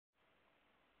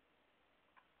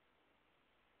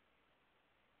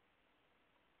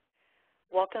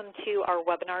Welcome to our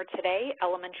webinar today,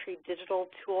 Elementary Digital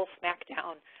Tool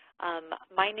Smackdown.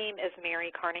 My name is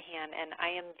Mary Carnahan, and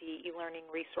I am the eLearning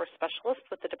Resource Specialist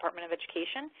with the Department of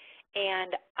Education,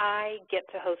 and I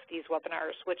get to host these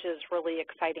webinars, which is really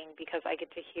exciting because I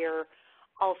get to hear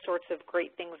all sorts of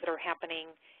great things that are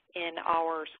happening in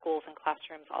our schools and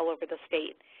classrooms all over the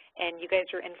state. And you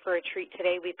guys are in for a treat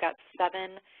today. We've got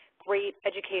 7 great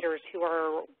educators who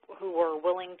are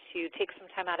willing to take some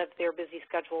time out of their busy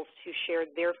schedules to share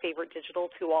their favorite digital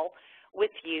tool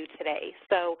with you today.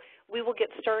 So we will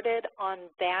get started on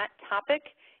that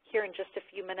topic here in just a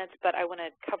few minutes, but I want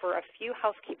to cover a few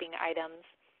housekeeping items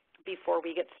before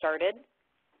we get started.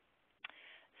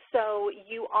 So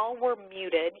you all were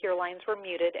muted, your lines were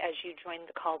muted as you joined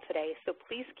the call today, so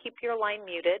please keep your line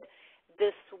muted.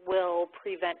 This will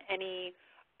prevent any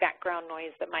background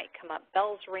noise that might come up,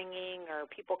 bells ringing or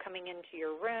people coming into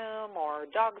your room or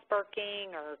dogs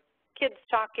barking or kids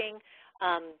talking,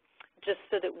 just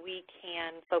so that we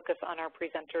can focus on our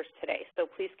presenters today. So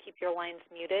please keep your lines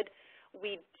muted.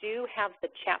 We do have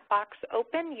the chat box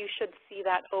open. You should see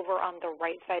that over on the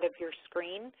right side of your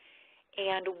screen.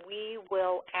 And we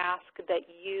will ask that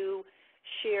you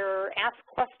ask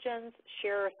questions,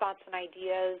 share thoughts and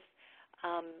ideas,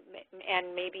 and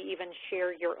maybe even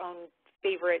share your own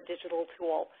favorite digital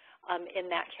tool in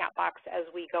that chat box as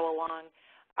we go along.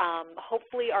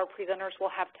 Hopefully our presenters will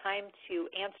have time to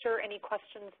answer any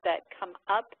questions that come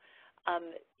up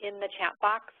in the chat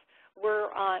box.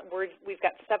 We've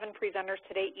got 7 presenters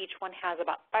today. Each one has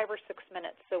about 5 or 6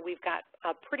 minutes, so we've got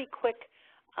a pretty quick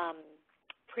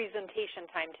presentation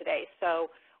time today.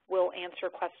 So we'll answer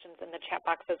questions in the chat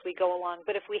box as we go along.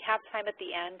 But if we have time at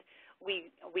the end,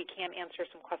 we can answer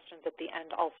some questions at the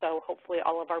end also. Hopefully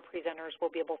all of our presenters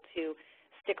will be able to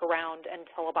stick around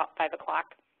until about 5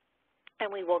 o'clock,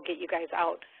 and we will get you guys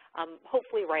out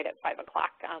hopefully right at 5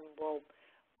 o'clock. We'll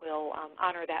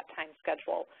honor that time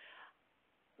schedule.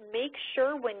 Make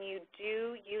sure when you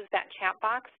do use that chat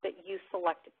box that you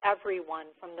select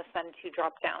everyone from the Send To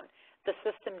dropdown. The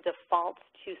system defaults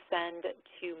to send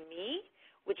to me,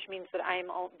 which means that I'm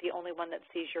the only one that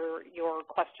sees your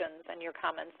questions and your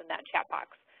comments in that chat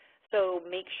box. So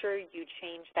make sure you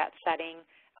change that setting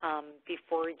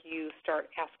before you start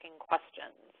asking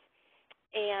questions.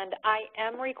 And I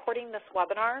am recording this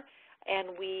webinar, and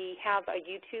we have a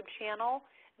YouTube channel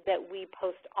that we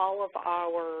post all of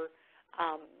our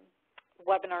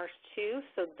webinars to,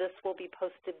 so this will be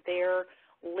posted there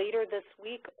later this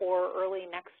week or early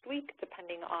next week,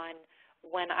 depending on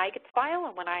when I get the file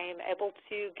and when I am able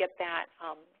to get that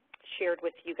shared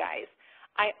with you guys.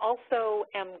 I also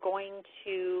am going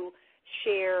to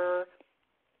share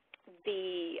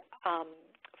the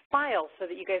file so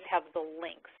that you guys have the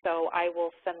link. So I will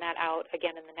send that out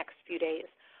again in the next few days.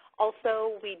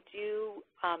 Also, we do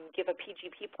give a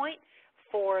PGP point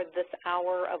for this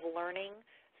hour of learning.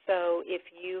 So if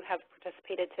you have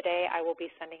participated today, I will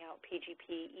be sending out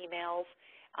PGP emails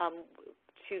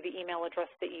to the email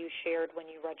address that you shared when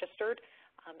you registered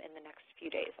in the next few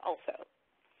days also.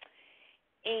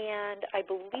 And I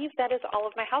believe that is all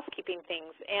of my housekeeping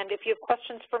things. And if you have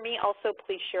questions for me, also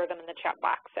please share them in the chat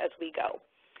box as we go.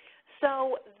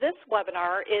 So this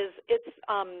webinar its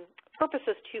purpose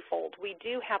is twofold. We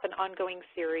do have an ongoing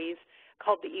series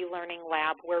called the eLearning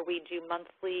Lab where we do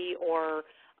monthly or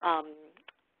a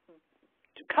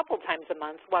couple times a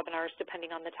month webinars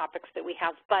depending on the topics that we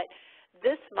have. But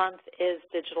this month is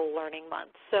Digital Learning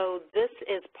Month. So this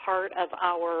is part of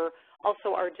our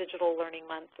Digital Learning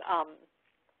Month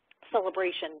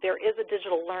celebration. There is a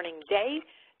Digital Learning Day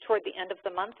toward the end of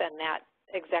the month, and that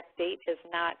exact date is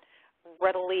not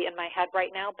readily in my head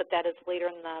right now, but that is later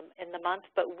in the month.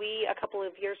 But we, a couple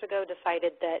of years ago,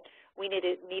 decided that we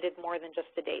needed more than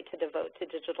just a day to devote to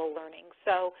digital learning.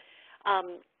 So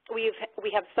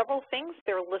we have several things.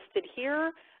 They're listed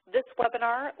here. This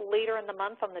webinar, later in the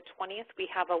month on the 20th, we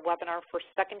have a webinar for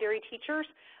secondary teachers,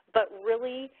 but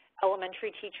really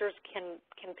elementary teachers can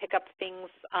pick up things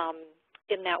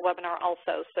in that webinar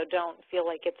also, so don't feel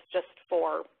like it's just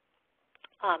for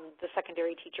the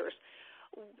secondary teachers.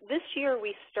 This year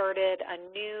we started a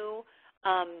new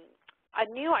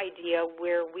idea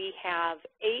where we have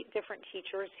 8 different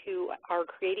teachers who are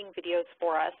creating videos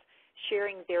for us,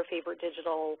 sharing their favorite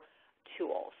digital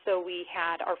tool. So we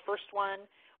had our first one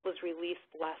was released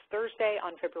last Thursday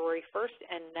on February 1st,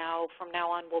 and from now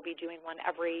on we'll be doing one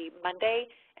every Monday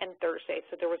and Thursday.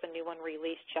 So there was a new one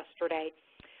released yesterday.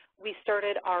 We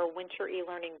started our Winter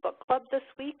eLearning Book Club this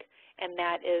week, and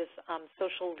that is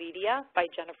Social Media by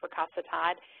Jennifer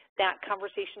Casa-Todd. That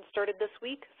conversation started this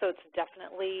week, so it's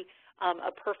definitely a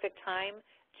perfect time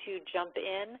to jump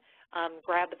in.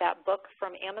 grab that book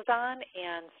from Amazon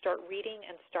and start reading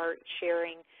and start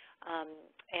sharing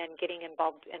and getting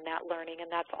involved in that learning.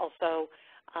 And that's also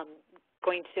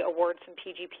going to award some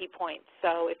PGP points.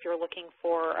 So if you're looking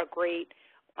for a great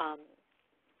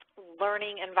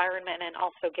learning environment and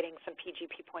also getting some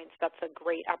PGP points, that's a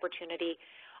great opportunity.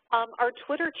 Our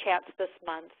Twitter chats this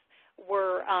month,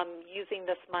 we're using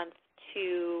this month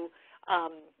to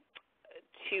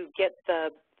get the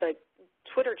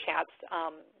Twitter chats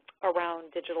around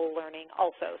digital learning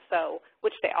also, so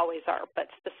which they always are, but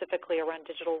specifically around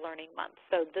Digital Learning Month.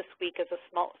 So this week is a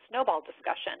small snowball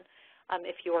discussion.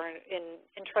 If you are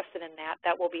interested in that,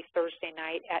 that will be Thursday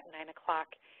night at 9 o'clock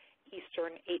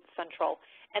Eastern, 8 Central.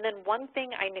 And then one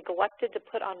thing I neglected to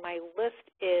put on my list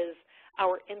is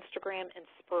our Instagram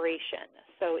inspiration.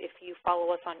 So if you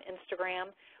follow us on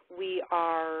Instagram, we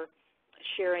are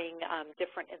sharing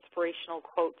different inspirational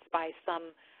quotes by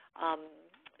some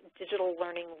digital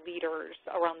learning leaders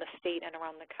around the state and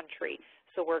around the country.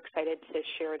 So we're excited to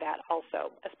share that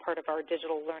also as part of our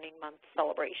Digital Learning Month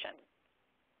celebration.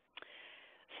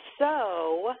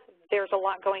 So there's a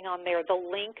lot going on there. The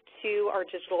link to our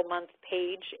Digital Month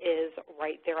page is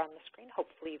right there on the screen.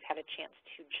 Hopefully you've had a chance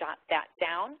to jot that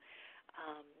down.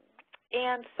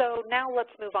 And so now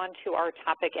let's move on to our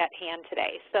topic at hand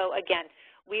today. So again,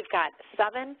 we've got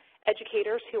 7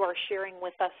 educators who are sharing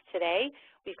with us today.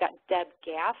 We've got Deb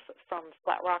Gaff from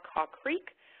Flat Rock Haw Creek,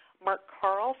 Mark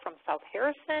Carl from South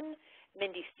Harrison,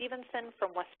 Mindy Stevenson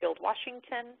from Westfield,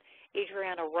 Washington,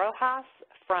 Adriana Rojas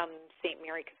from St.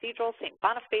 Mary Cathedral, St.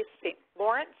 Boniface, St.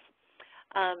 Lawrence,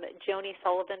 Joni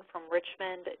Sullivan from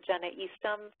Richmond, Jenna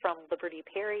Eastham from Liberty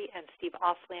Perry, and Steve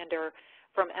Auslander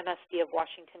from MSD of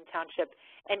Washington Township.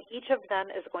 And each of them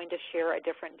is going to share a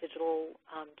different digital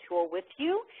tool with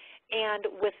you. And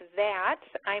with that,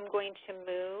 I'm going to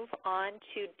move on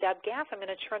to Deb Gaff. I'm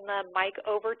going to turn the mic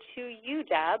over to you,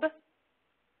 Deb.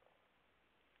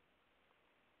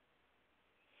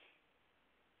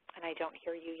 And I don't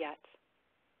hear you yet.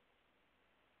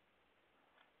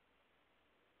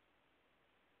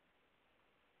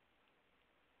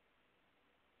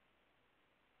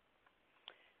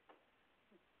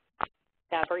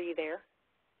 Deb, are you there?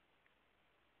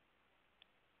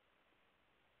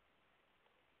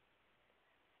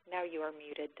 Now you are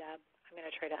muted, Deb. I'm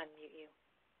going to try to unmute you.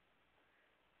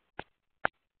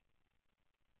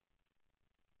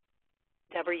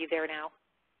 Deb, are you there now?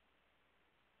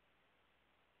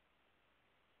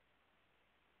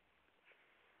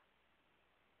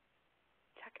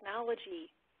 Technology.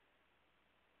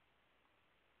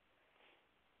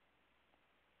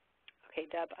 Okay,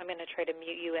 Deb, I'm going to try to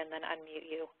mute you and then unmute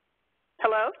you.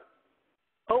 Hello?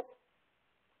 Oh.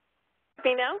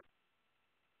 Me now?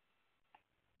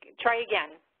 Try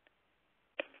again.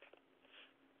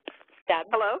 Deb?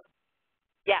 Hello?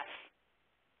 Yes.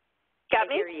 Got I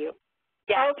me? hear you.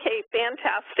 Yes. Okay,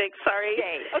 fantastic. Sorry.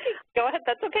 Okay, go ahead.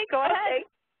 That's okay. Go ahead. Okay.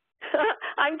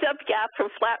 I'm Deb Gaff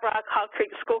from Flat Rock Haw Creek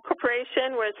School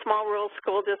Corporation. We're a small rural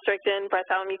school district in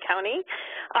Bartholomew County.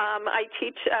 I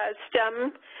teach STEM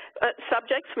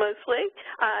subjects mostly,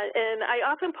 and I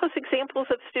often post examples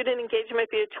of student engagement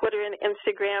via Twitter and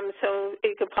Instagram, so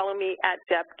you can follow me at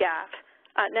Deb Gaff.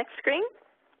 Next screen.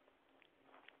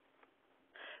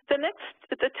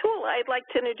 The tool I'd like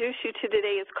to introduce you to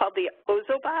today is called the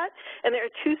OzoBot, and there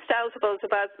are 2 styles of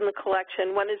OzoBots in the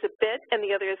collection. One is a bit, and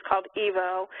the other is called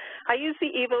Evo. I use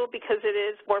the Evo because it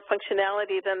is more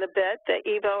functionality than the bit. The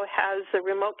Evo has a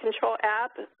remote control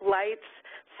app, lights,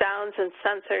 sounds, and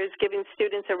sensors, giving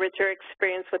students a richer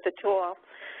experience with the tool.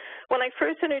 When I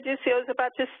first introduced the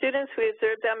OzoBot to students, we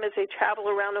observed them as they travel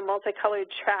around a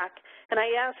multicolored track. And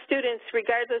I asked students,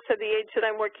 regardless of the age that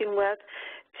I'm working with,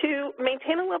 to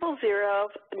maintain a level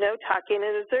 0, no talking,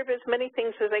 and observe as many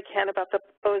things as they can about the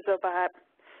OzoBot.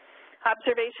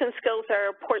 Observation skills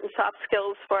are important soft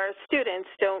skills for our students.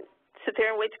 Don't sit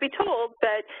there and wait to be told,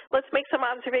 but let's make some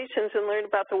observations and learn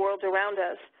about the world around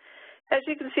us. As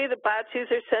you can see, the bots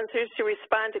use their sensors to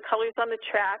respond to colors on the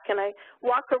track, and I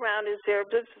walk around as they're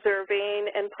observing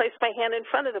and place my hand in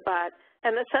front of the bot,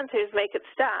 and the sensors make it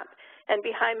stop. And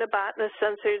behind the bot, the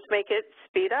sensors make it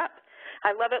speed up.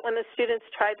 I love it when the students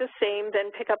try the same,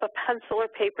 then pick up a pencil or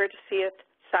paper to see if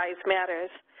size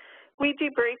matters. We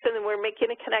debrief, and then we're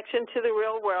making a connection to the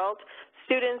real world.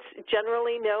 Students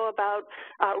generally know about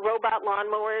robot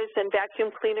lawnmowers and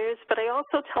vacuum cleaners, but I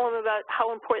also tell them about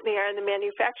how important they are in the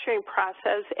manufacturing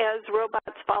process as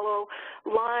robots follow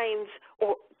lines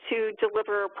to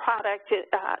deliver a product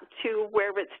to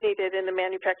wherever it's needed in the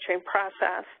manufacturing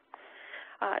process.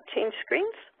 Change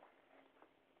screens.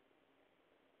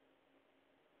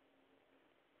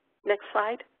 Next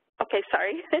slide. Okay,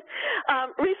 sorry.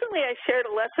 Recently I shared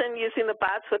a lesson using the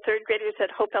bots with third graders at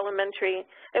Hope Elementary,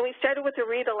 and we started with a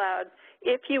read aloud.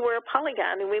 If you were a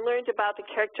polygon, and we learned about the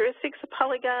characteristics of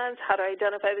polygons, how to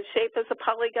identify the shape as a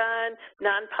polygon,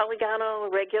 non-polygonal,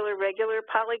 regular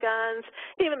polygons,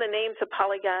 even the names of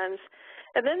polygons.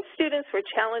 And then students were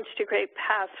challenged to create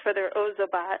paths for their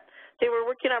OzoBot. They were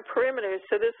working on perimeters,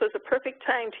 so this was a perfect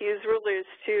time to use rulers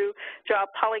to draw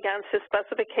polygons to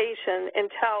specification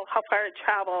and tell how far it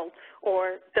traveled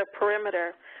or the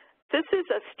perimeter. This is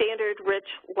a standard-rich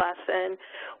lesson.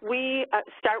 We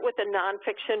start with a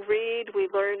nonfiction read. We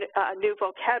learn new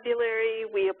vocabulary.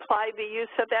 We apply the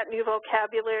use of that new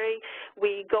vocabulary.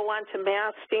 We go on to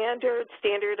math standard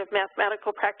of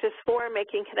mathematical practice 4,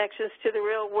 making connections to the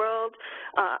real world,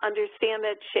 understand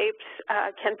that shapes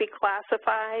can be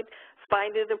classified,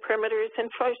 finding the perimeters. And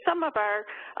for some of our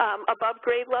above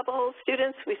grade level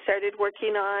students, we started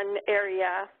working on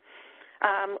area.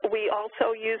 We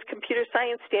also use computer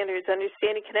science standards,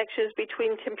 understanding connections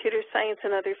between computer science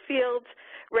and other fields,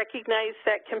 recognize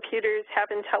that computers have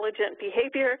intelligent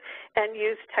behavior, and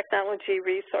use technology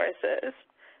resources.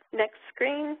 Next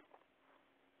screen.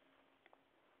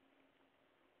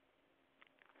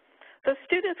 The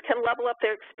students can level up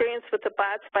their experience with the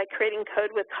bots by creating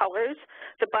code with colors.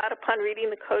 The bot, upon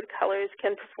reading the code colors,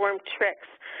 can perform tricks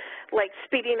like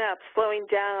speeding up, slowing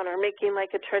down, or making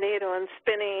like a tornado and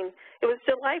spinning. It was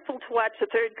delightful to watch the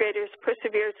third graders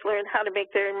persevere to learn how to make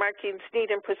their markings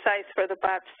neat and precise for the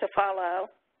bots to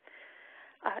follow.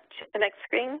 Next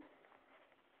screen.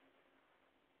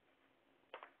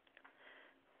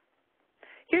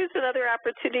 Here's another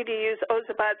opportunity to use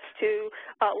OzoBots to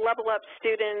level up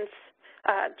students'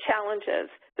 challenges.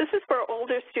 This is for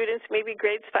older students, maybe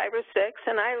grades 5 or 6,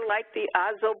 and I like the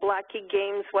Ozo Blocky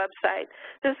Games website.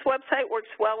 This website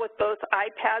works well with both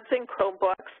iPads and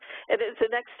Chromebooks. It is the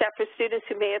next step for students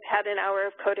who may have had an hour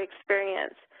of code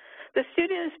experience. The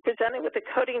student is presented with a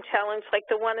coding challenge like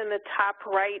the one in the top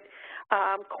right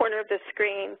corner of the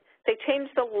screen. They change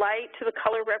the light to the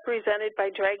color represented by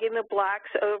dragging the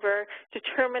blocks over,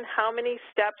 determine how many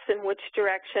steps in which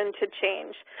direction to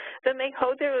change. Then they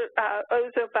hold their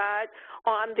OzoBot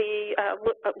on the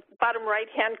bottom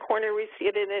right-hand corner. We see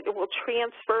it, and it will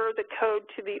transfer the code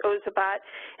to the OzoBot,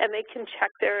 and they can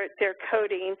check their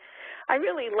coding. I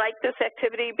really like this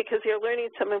activity because they're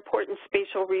learning some important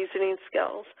spatial reasoning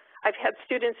skills. I've had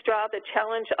students draw the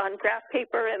challenge on graph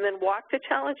paper and then walk the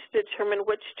challenge to determine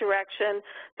which direction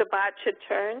the bot should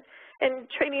turn, and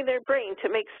training their brain to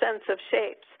make sense of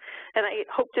shapes. And I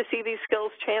hope to see these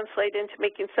skills translate into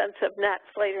making sense of nets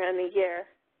later in the year.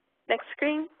 Next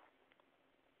screen.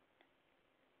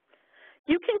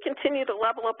 You can continue to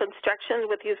level up instruction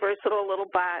with these versatile little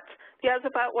bots. The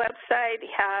OzoBot website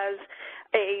has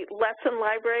a lesson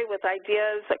library with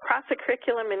ideas across the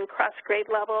curriculum and across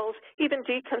grade levels, even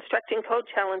deconstructing code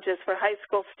challenges for high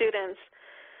school students.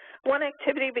 One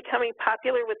activity becoming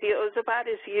popular with the OzoBot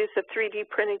is the use of 3D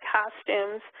printed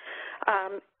costumes.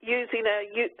 Using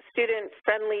a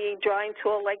student-friendly drawing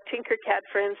tool like Tinkercad,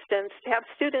 for instance, to have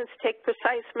students take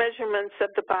precise measurements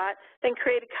of the bot, then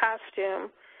create a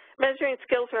costume. Measuring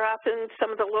skills are often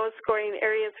some of the lowest scoring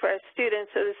areas for our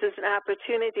students, so this is an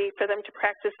opportunity for them to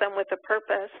practice them with a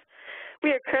purpose.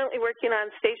 We are currently working on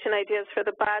station ideas for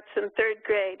the bots in 3rd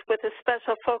grade with a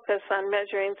special focus on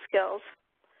measuring skills.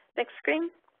 Next screen.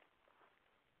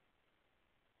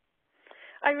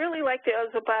 I really like the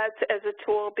OzoBots as a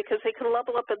tool because they can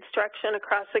level up instruction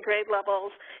across the grade levels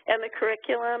and the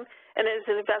curriculum, and it is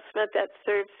an investment that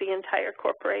serves the entire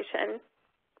corporation.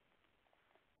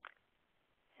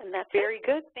 And that's very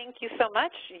good. Thank you so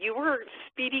much. You were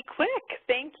speedy quick.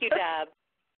 Thank you, Deb.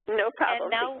 No problem.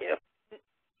 And now, thank you.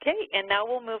 Okay, and now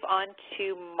we'll move on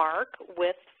to Mark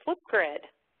with Flipgrid.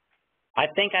 I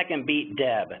think I can beat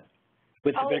Deb.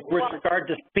 With regard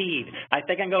to speed, I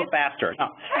think I can go faster. No.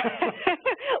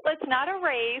 Let's not a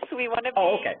race. We want to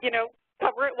be,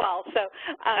 cover it well. So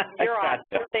you're on.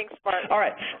 Thanks, Mark. All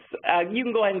right. You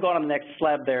can go ahead and go on to the next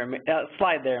slide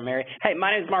there, Mary. Hey,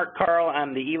 my name is Mark Carl.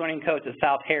 I'm the e-learning coach at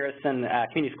South Harrison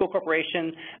Community School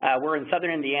Corporation. We're in southern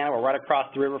Indiana. We're right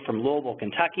across the river from Louisville,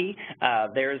 Kentucky.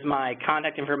 There's my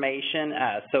contact information.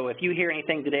 So if you hear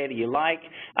anything today that you like,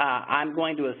 I'm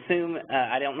going to assume,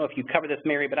 I don't know if you covered this,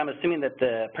 Mary, but I'm assuming that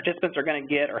the participants are going to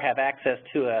get or have access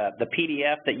to the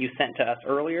PDF that you sent to us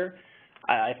earlier.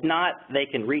 If not, they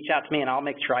can reach out to me, and I'll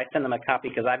make sure I send them a copy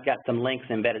because I've got some links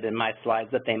embedded in my slides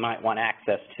that they might want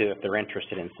access to if they're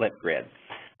interested in Flipgrid.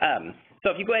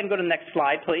 So if you go ahead and go to the next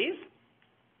slide, please.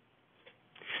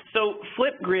 So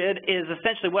Flipgrid is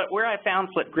essentially where I found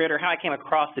Flipgrid, or how I came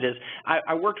across it, is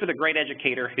I worked with a great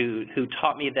educator who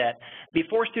taught me that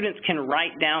before students can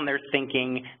write down their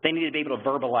thinking, they need to be able to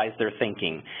verbalize their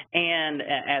thinking. And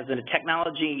as a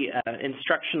technology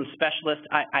instruction specialist,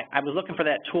 I was looking for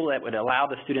that tool that would allow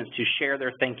the students to share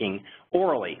their thinking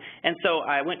orally. And so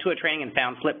I went to a training and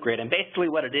found Flipgrid. And basically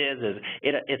what it is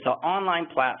it's an online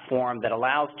platform that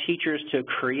allows teachers to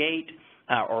create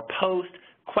or post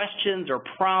questions or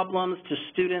problems to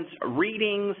students,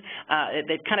 readings.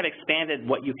 They've kind of expanded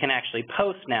what you can actually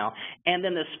post now. And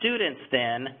then the students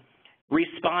then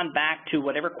respond back to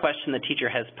whatever question the teacher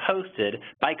has posted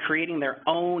by creating their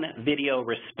own video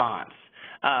response.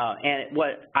 And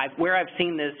where I've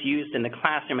seen this used in the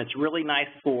classroom, it's really nice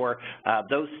for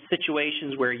those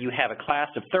situations where you have a class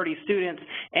of 30 students,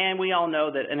 and we all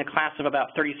know that in a class of about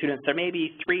 30 students, there may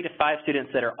be 3 to 5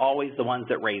 students that are always the ones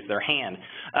that raise their hand.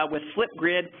 With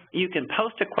Flipgrid, you can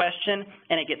post a question,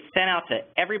 and it gets sent out to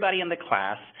everybody in the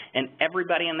class, and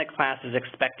everybody in the class is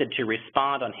expected to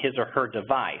respond on his or her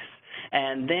device.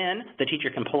 And then the teacher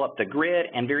can pull up the grid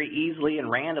and very easily and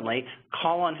randomly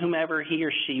call on whomever he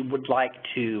or she would like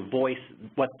to voice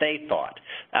what they thought.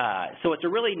 So it's a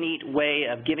really neat way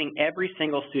of giving every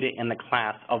single student in the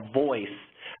class a voice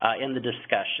in the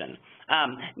discussion.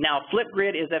 Now,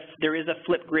 Flipgrid there is a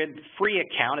Flipgrid free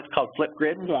account. It's called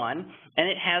Flipgrid 1, and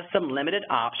it has some limited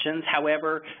options.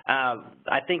 However,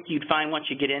 I think you'd find once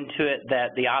you get into it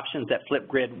that the options that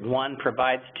Flipgrid 1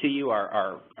 provides to you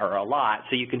are a lot,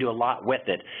 so you can do a lot with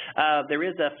it. There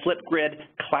is a Flipgrid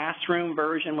classroom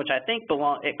version, which I think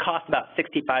it costs about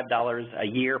 $65 a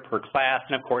year per class,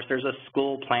 and of course there's a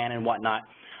school plan and whatnot.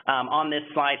 On this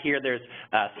slide here, there's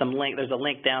a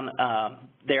link down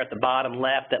there at the bottom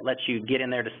left that lets you get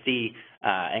in there to see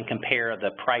and compare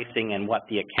the pricing and what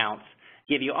the accounts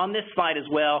give you. On this slide as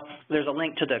well, there's a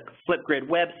link to the Flipgrid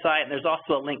website, and there's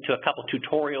also a link to a couple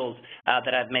tutorials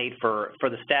that I've made for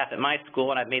the staff at my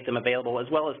school, and I've made them available, as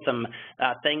well as some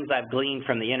things I've gleaned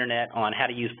from the internet on how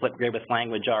to use Flipgrid with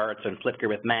language arts and Flipgrid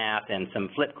with math, and some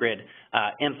Flipgrid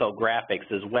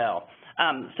infographics as well.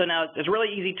 So now it's a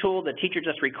really easy tool. The teacher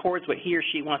just records what he or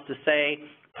she wants to say,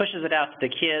 pushes it out to the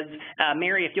kids.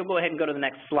 Mary, if you'll go ahead and go to the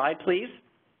next slide, please.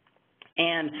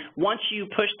 And once you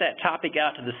push that topic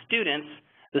out to the students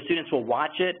will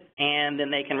watch it, and then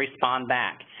they can respond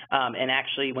back. And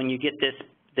actually, when you get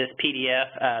this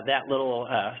PDF, that little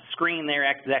screen there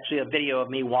is actually a video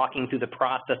of me walking through the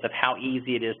process of how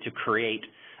easy it is to create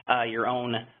your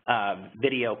own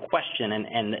video question,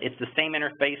 and it's the same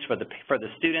interface for the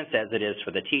students as it is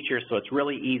for the teachers, so it's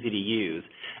really easy to use.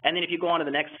 And then if you go on to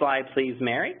the next slide, please,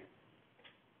 Mary.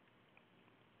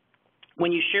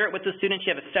 When you share it with the students,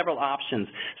 you have several options.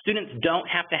 Students don't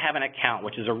have to have an account,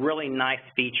 which is a really nice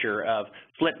feature of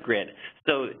Flipgrid.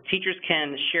 So teachers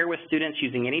can share with students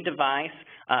using any device.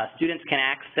 Students can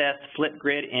access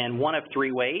Flipgrid in one of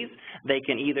 3 ways. They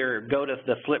can either go to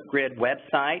the Flipgrid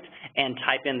website and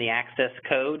type in the access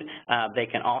code. They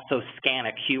can also scan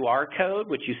a QR code,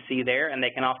 which you see there, and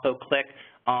they can also click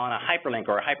on a hyperlink,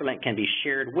 or a hyperlink can be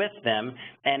shared with them,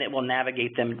 and it will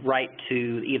navigate them right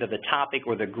to either the topic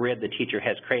or the grid the teacher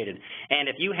has created. And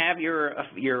if you have your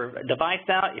device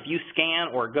out, if you scan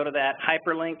or go to that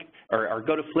hyperlink or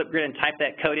go to Flipgrid and type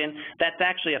that code in, that's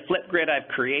actually a Flipgrid I've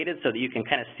created so that you can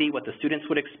kind of see what the students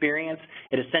would experience.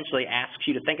 It essentially asks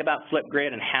you to think about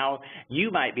Flipgrid and how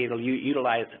you might be able to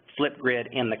utilize Flipgrid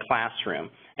in the classroom.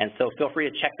 And so feel free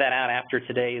to check that out after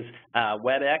today's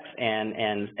WebEx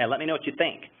and let me know what you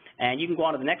think. And you can go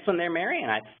on to the next one there, Mary,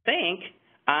 and I think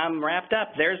I'm wrapped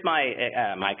up. There's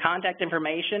my contact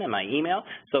information and my email,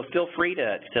 so feel free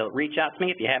to reach out to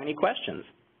me if you have any questions.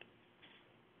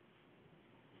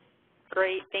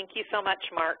 Great. Thank you so much,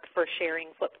 Mark, for sharing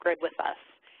Flipgrid with us.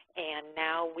 And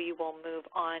now we will move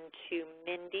on to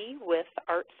Mindy with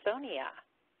Artsonia.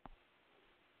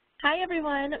 Hi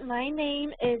everyone, my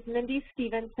name is Mindy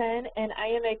Stevenson and I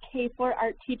am a K-4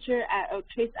 art teacher at Oak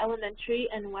Trace Elementary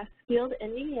in Westfield,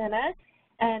 Indiana.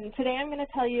 And today I'm going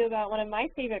to tell you about one of my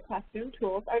favorite classroom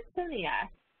tools, Artsonia.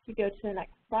 If you go to the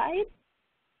next slide.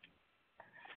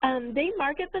 They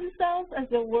market themselves as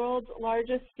the world's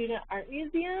largest student art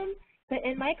museum, but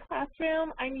in my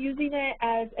classroom I'm using it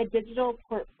as a digital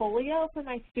portfolio for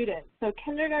my students. So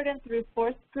kindergarten through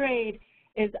 4th grade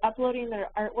is uploading their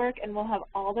artwork, and we'll have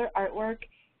all their artwork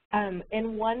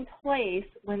in one place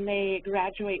when they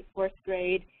graduate 4th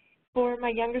grade. For my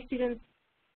younger students,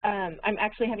 I'm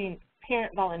actually having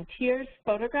parent volunteers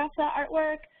photograph that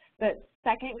artwork, but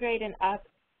 2nd grade and up,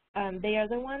 they are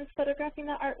the ones photographing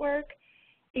the artwork.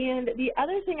 And the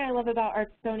other thing I love about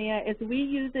Artsonia is we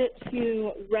use it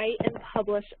to write and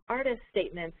publish artist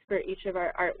statements for each of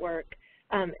our artwork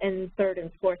in 3rd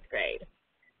and 4th grade.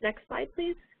 Next slide,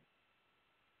 please.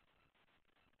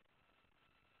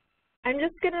 I'm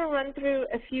just going to run through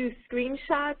a few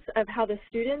screenshots of how the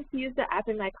students use the app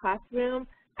in my classroom.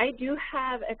 I do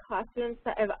have a classroom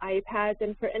set of iPads,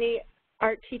 and for any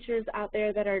art teachers out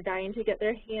there that are dying to get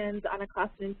their hands on a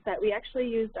classroom set, we actually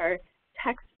used our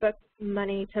textbook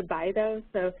money to buy those,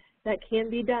 so that can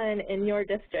be done in your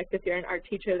district if you're an art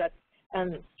teacher that's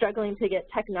struggling to get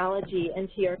technology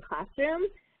into your classroom.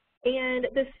 And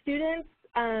the students,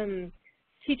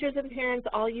 teachers and parents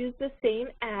all use the same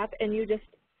app, and you just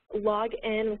log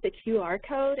in with the QR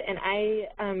code, and I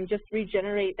just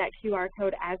regenerate that QR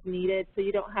code as needed, so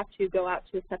you don't have to go out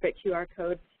to a separate QR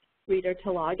code reader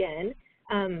to log in.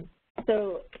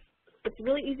 So it's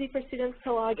really easy for students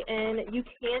to log in. You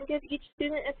can give each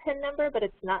student a PIN number, but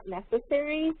it's not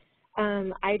necessary.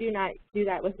 I do not do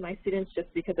that with my students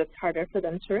just because it's harder for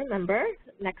them to remember.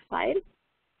 Next slide.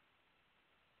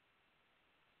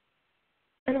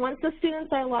 And once the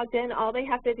students are logged in, all they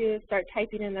have to do is start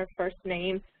typing in their first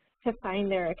name to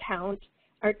find their account.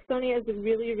 Artsonia is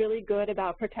really, really good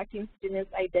about protecting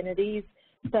students' identities.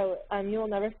 So you will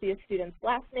never see a student's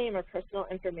last name or personal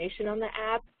information on the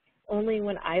app. Only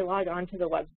when I log on to the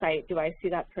website do I see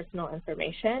that personal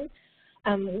information.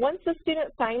 Once the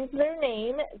student signs their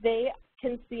name, they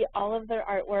can see all of their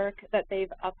artwork that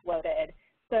they've uploaded.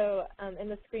 So in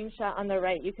the screenshot on the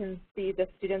right, you can see the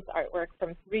student's artwork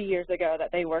from 3 years ago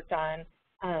that they worked on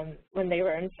when they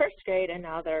were in 1st grade, and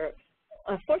now they're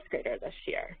a 4th grader this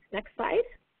year. Next slide.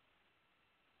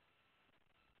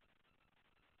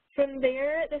 From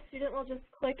there, the student will just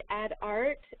click Add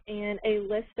Art, and a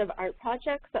list of art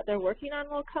projects that they're working on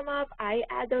will come up. I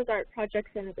add those art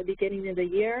projects in at the beginning of the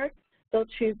year. They'll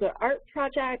choose the art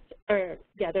project,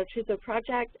 they'll choose a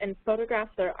project and photograph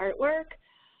their artwork.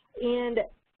 And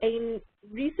a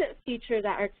recent feature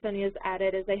that Artsonia has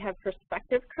added is they have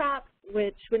perspective crop,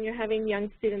 which when you're having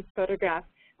young students photograph,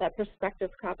 that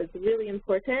perspective crop is really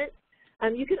important.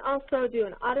 You can also do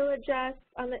an auto adjust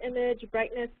on the image,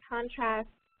 brightness, contrast,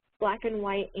 black and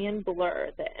white, and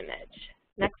blur the image.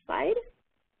 Next slide.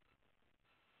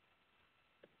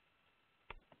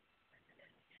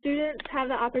 Students have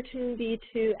the opportunity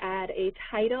to add a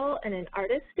title and an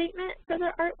artist statement for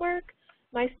their artwork.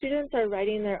 My students are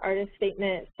writing their artist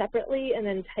statement separately and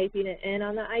then typing it in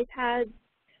on the iPads.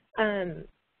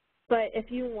 But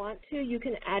if you want to, you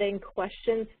can add in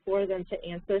questions for them to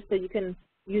answer, so you can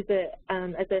use it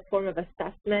as a form of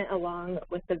assessment along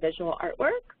with the visual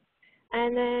artwork.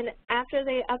 And then after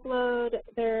they upload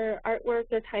their artwork,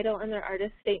 their title, and their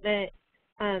artist statement,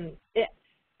 it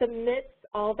submits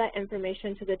all that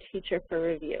information to the teacher for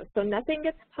review. So nothing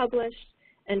gets published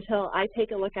until I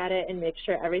take a look at it and make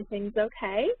sure everything's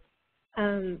okay.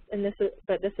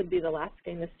 But this would be the last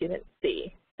screen the students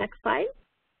see. Next slide.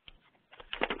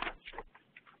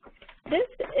 This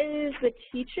is the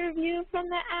teacher view from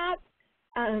the app.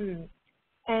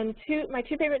 And my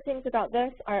two favorite things about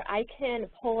this are I can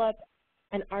pull up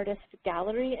an artist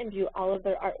gallery and view all of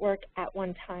their artwork at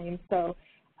one time. So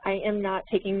I am not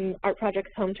taking art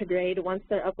projects home to grade. Once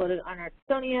they're uploaded on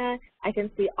Artsonia, I can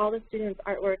see all the students'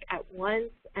 artwork at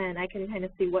once, and I can kind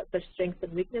of see what their strengths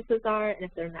and weaknesses are and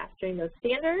if they're mastering those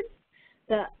standards.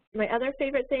 My other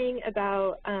favorite thing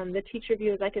about the teacher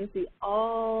view is I can see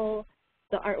all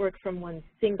the artwork from one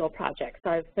single project.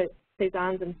 So I've put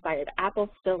Cezanne's inspired apple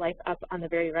still life up on the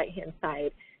very right-hand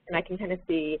side, and I can kind of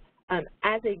see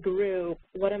as a group,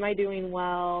 what am I doing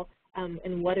well,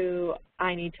 and what do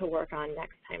I need to work on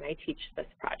next time I teach this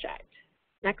project.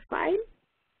 Next slide.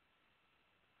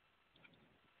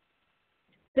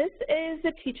 This is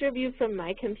the teacher view from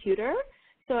my computer.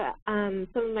 So some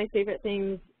of my favorite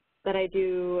things that I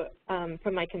do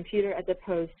from my computer as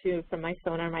opposed to from my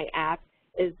phone or my app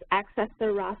is access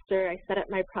the roster, I set up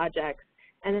my projects,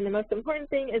 and then the most important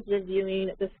thing is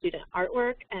reviewing the student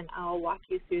artwork, and I'll walk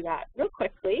you through that real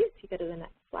quickly if you go to the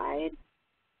next slide.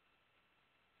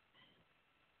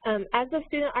 As the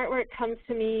student artwork comes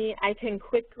to me, I can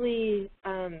quickly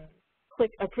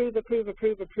click approve, approve,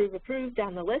 approve, approve, approve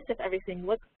down the list if everything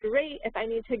looks great. If I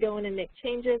need to go in and make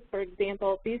changes, for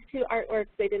example, these two artworks,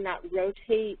 they did not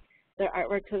rotate their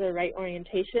artwork to the right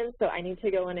orientation, so I need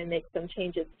to go in and make some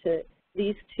changes to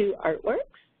these two artworks.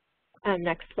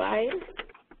 Next slide.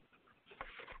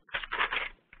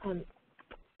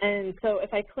 And so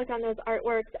if I click on those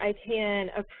artworks, I can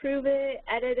approve it,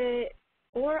 edit it,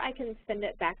 or I can send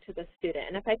it back to the student.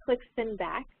 And if I click send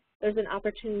back, there's an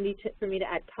opportunity for me to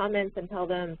add comments and tell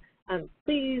them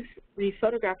please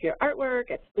rephotograph your artwork,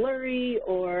 it's blurry,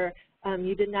 or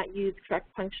you did not use correct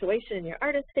punctuation in your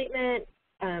artist statement.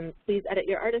 Please edit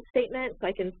your artist statement so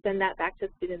I can send that back to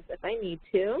students if I need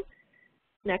to.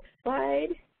 Next slide.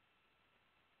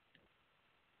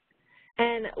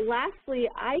 And lastly,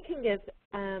 I can give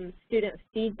student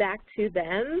feedback to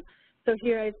them. So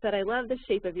here I said, I love the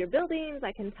shape of your buildings.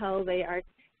 I can tell they are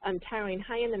towering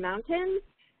high in the mountains.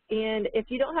 And if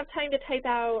you don't have time to type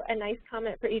out a nice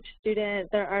comment for each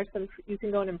student, there are some, you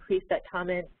can go in and preset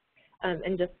comments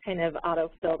and just kind of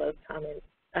autofill those comments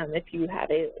if you have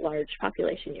a large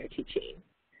population you're teaching.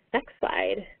 Next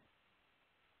slide.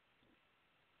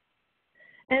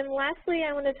 And lastly,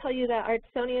 I want to tell you that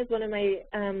Artsonia is one of my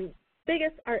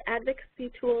biggest art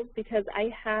advocacy tools because I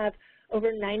have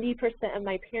over 90% of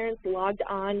my parents logged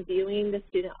on viewing the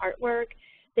student artwork.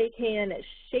 They can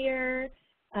share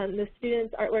the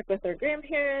students' artwork with their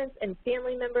grandparents and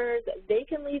family members. They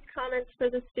can leave comments for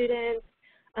the students,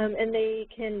 and they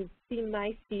can see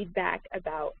my feedback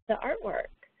about the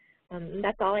artwork.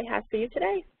 That's all I have for you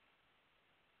today.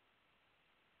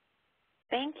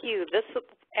 Thank you. This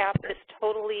app is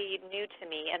totally new to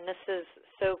me, and this is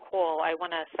so cool. I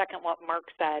want to second what Mark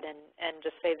said and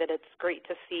just say that it's great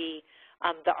to see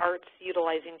the arts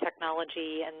utilizing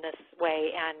technology in this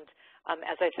way. And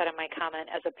as I said in my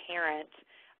comment, as a parent,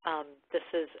 this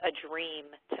is a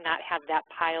dream to not have that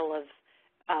pile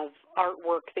of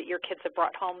artwork that your kids have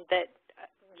brought home that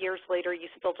years later you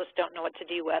still just don't know what to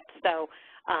do with. So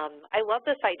I love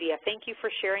this idea. Thank you for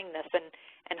sharing this,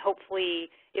 and hopefully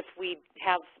if we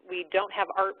don't have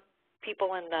art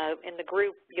people in the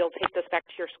group, you'll take this back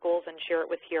to your schools and share it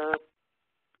with your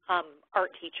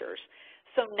art teachers.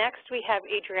 So next we have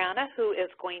Adriana, who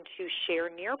is going to share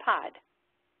Nearpod.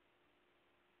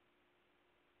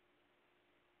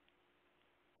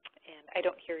 And I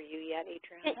don't hear you yet,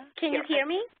 Adriana. Can you hear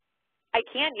me? I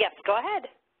can, yes. Go ahead.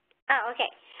 Oh,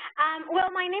 okay. Well,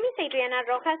 my name is Adriana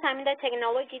Rojas. I'm the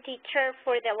technology teacher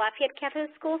for the Lafayette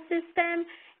Catholic School System,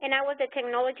 and I was a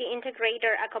technology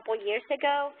integrator a couple years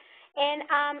ago. And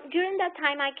during that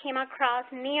time, I came across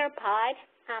Nearpod.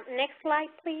 Next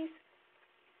slide, please.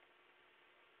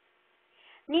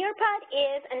 Nearpod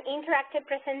is an interactive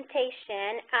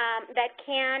presentation that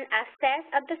can assess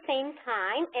at the same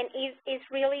time and is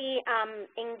really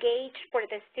engaged for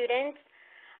the students.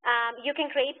 You can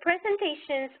create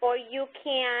presentations, or you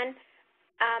can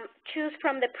choose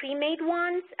from the pre-made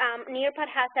ones.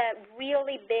 Nearpod has a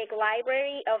really big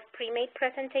library of pre-made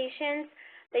presentations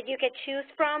that you can choose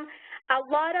from. A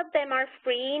lot of them are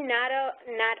free, not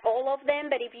all of them,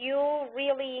 but if you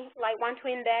really want to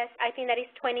invest, I think that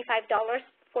is $25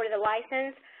 for the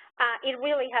license. It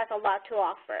really has a lot to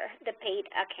offer, the paid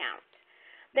account.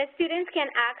 The students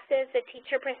can access the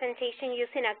teacher presentation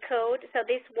using a code, so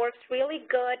this works really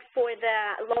good for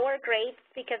the lower grades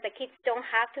because the kids don't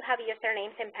have to have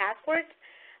usernames and passwords.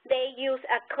 They use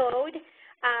a code.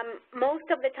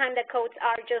 Most of the time the codes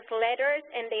are just letters,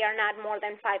 and they are not more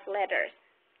than 5 letters.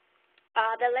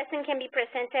 The lesson can be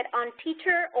presented on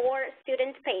teacher or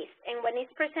student pace, and when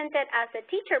it's presented as a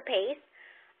teacher pace,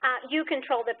 you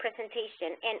control the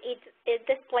presentation, and it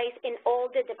displays in all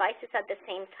the devices at the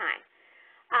same time.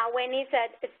 When it's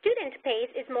a student pace,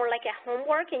 it's more like a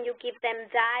homework, and you give them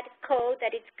that code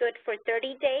that is good for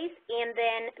 30 days, and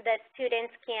then the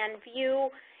students can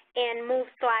view and move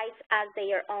slides at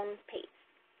their own pace.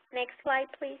 Next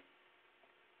slide, please.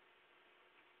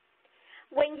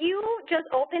 When you just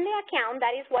open the account,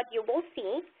 that is what you will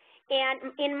see.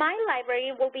 And in my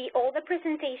library will be all the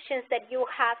presentations that you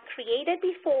have created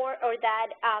before or that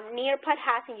Nearpod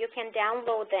has, and you can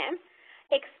download them.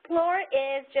 Explore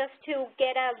is just to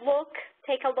get a look,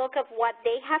 take a look of what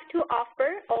they have to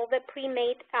offer, all the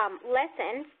pre-made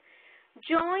lessons.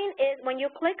 Join is when you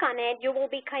click on it, you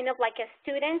will be kind of like a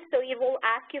student, so it will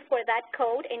ask you for that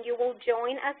code, and you will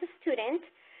join as a student.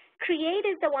 Create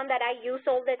is the one that I use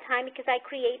all the time because I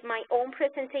create my own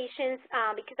presentations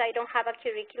because I don't have a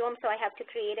curriculum, so I have to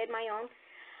create it my own.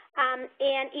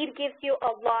 And it gives you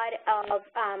a lot of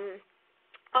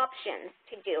options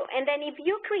to do. And then if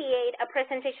you create a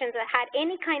presentation that had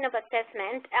any kind of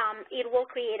assessment, it will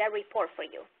create a report for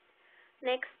you.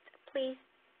 Next, please.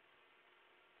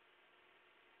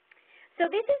 So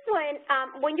this is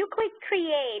when you click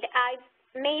create, I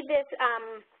made this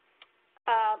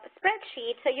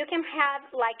spreadsheet so you can have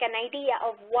like an idea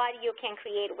of what you can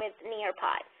create with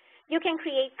Nearpod. You can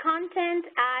create content,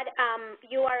 add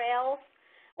URLs,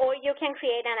 or you can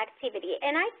create an activity.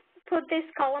 And I put this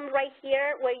column right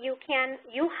here where you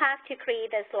have to create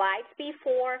the slides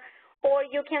before, or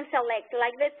you can select.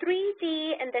 Like the 3D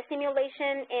and the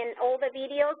simulation and all the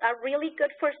videos are really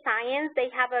good for science. They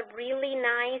have a really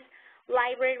nice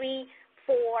library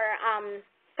for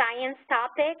science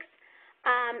topics.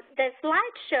 The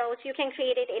slideshows, you can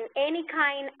create it in any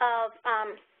kind of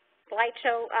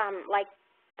slideshow, like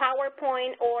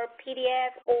PowerPoint or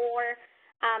PDF or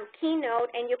Keynote,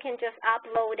 and you can just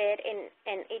upload it,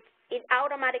 and it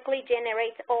automatically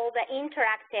generates all the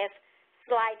interactive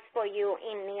slides for you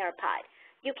in Nearpod.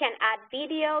 You can add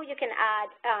video, you can add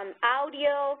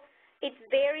audio. It's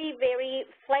very, very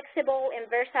flexible and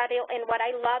versatile, and what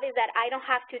I love is that I don't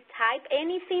have to type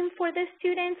anything for the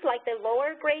students, like the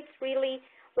lower grades really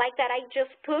like that. I just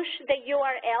push the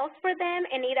URLs for them,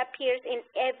 and it appears in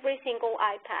every single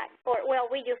iPad, or, well,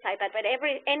 we use iPad, but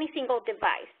any single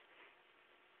device.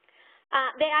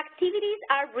 The activities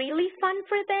are really fun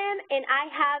for them, and I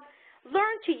have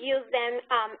learned to use them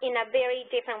in a very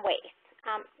different way.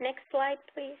 Next slide,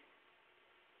 please.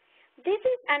 This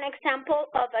is an example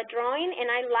of a drawing, and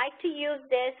I like to use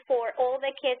this for all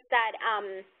the kids that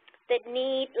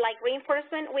need like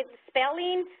reinforcement with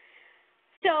spelling.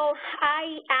 So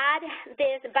I add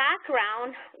this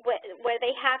background where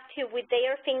they have to, with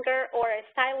their finger or a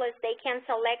stylus, they can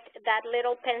select that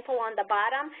little pencil on the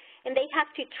bottom, and they have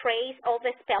to trace all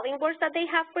the spelling words that they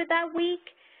have for that week,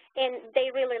 and they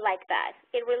really like that.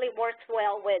 It really works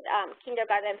well with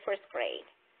kindergarten, first grade.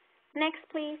 Next,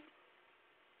 please.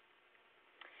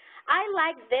 I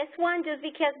like this one just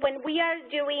because when we are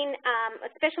doing,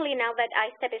 especially now that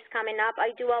iStep is coming up,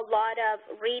 I do a lot of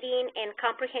reading and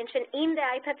comprehension in the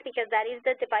iPads because that is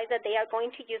the device that they are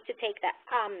going to use to take the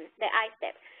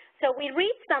iStep. So we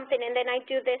read something, and then I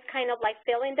do this kind of like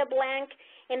fill in the blank,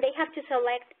 and they have to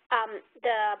select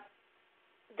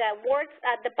the words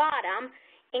at the bottom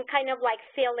and kind of like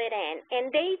fill it in.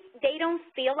 And they don't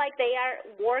feel like they are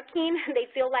working.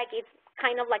 They feel like it's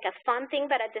kind of like a fun thing,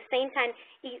 but at the same time,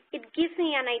 it gives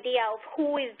me an idea of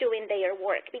who is doing their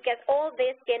work because all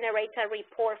this generates a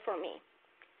report for me.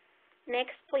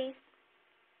 Next, please.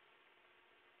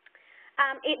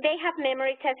 They have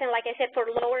memory tests, and like I said, for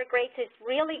lower grades, it's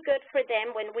really good for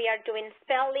them when we are doing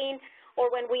spelling or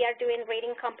when we are doing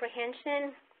reading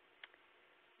comprehension.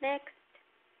 Next.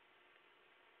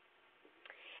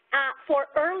 For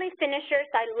early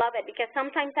finishers, I love it because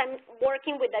sometimes I'm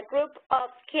working with a group of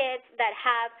kids that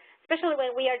have, especially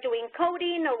when we are doing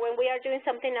coding or when we are doing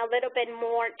something a little bit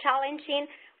more challenging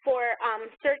for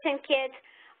certain kids,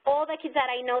 all the kids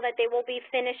that I know that they will be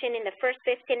finishing in the first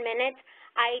 15 minutes,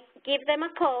 I give them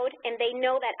a code, and they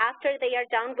know that after they are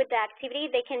done with the activity,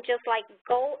 they can just like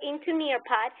go into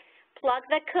Nearpod, plug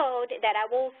the code that I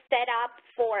will set up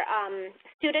for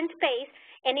student space,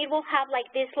 and it will have like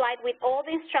this slide with all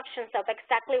the instructions of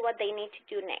exactly what they need to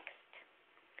do next.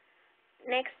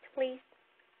 Next, please.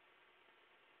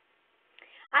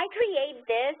 I create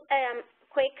this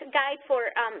quick guide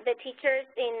for the teachers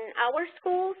in our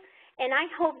schools, and I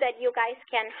hope that you guys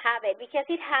can have it because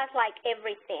it has like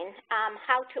everything,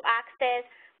 how to access,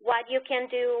 what you can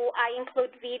do. I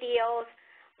include videos,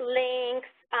 links.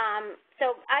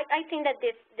 So I think that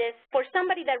this for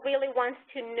somebody that really wants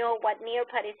to know what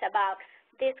Nearpod is about,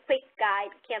 this quick guide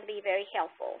can be very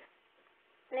helpful.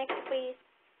 Next, please.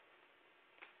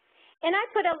 And I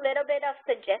put a little bit of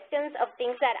suggestions of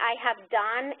things that I have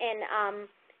done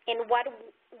and what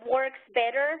works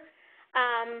better.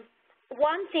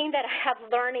 One thing that I have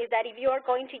learned is that if you are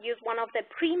going to use one of the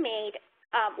pre-made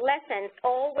lessons,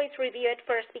 always review it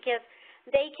first because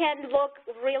they can look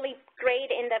really great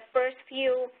in the first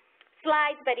few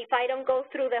slides, but if I don't go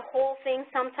through the whole thing,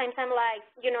 sometimes I'm like,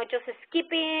 you know, just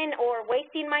skipping or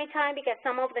wasting my time because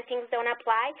some of the things don't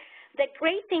apply. The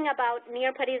great thing about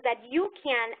Nearpod is that you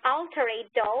can alterate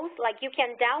those, like you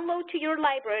can download to your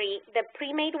library the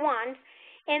pre-made ones,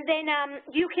 and then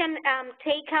you can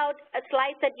take out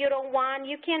slides that you don't want.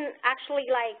 You can actually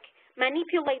like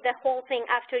manipulate the whole thing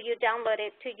after you download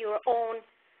it to your own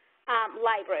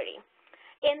library.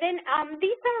 And then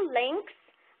these are links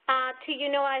to, you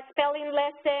know, a spelling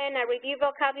lesson, a review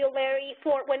vocabulary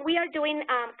for when we are doing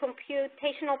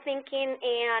computational thinking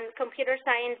and computer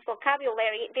science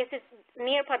vocabulary. This is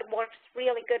Nearpod works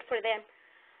really good for them.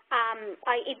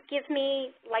 It gives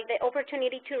me like the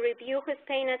opportunity to review who's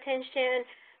paying attention,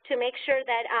 to make sure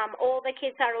that all the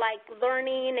kids are like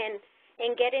learning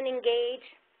and getting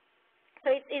engaged.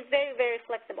 So it's very, very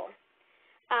flexible.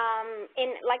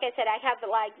 And like I said, I have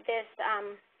like this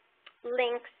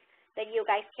links that you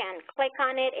guys can click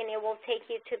on it, and it will take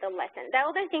you to the lesson. The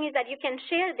other thing is that you can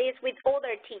share this with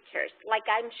other teachers, like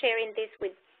I'm sharing this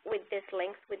with these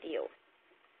links with you.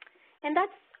 And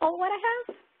that's all what I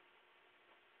have.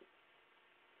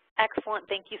 Excellent.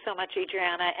 Thank you so much,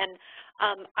 Adriana. And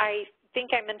I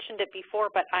think I mentioned it before,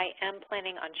 but I am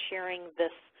planning on sharing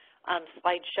this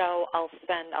slideshow.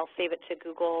 I'll save it to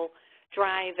Google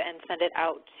Drive and send it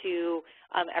out to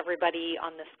everybody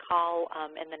on this call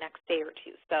in the next day or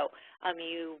two. So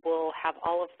you will have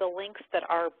all of the links that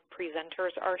our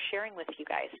presenters are sharing with you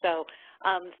guys. So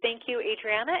thank you,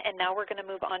 Adriana. And now we're going to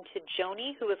move on to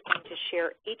Joni, who is going to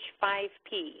share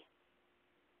H5P.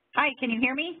 Hi, can you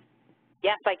hear me?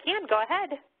 Yes, I can. Go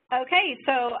ahead. Okay,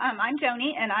 so I'm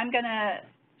Joni, and I'm going to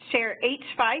share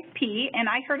H5P, and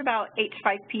I heard about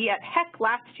H5P at HEC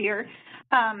last year,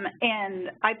 and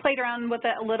I played around with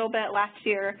it a little bit last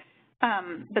year,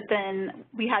 but then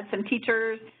we had some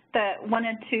teachers that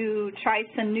wanted to try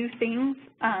some new things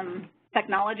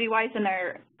technology-wise in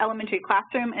their elementary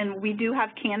classroom, and we do have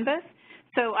Canvas,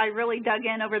 so I really dug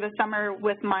in over the summer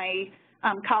with my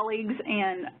colleagues,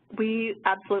 and we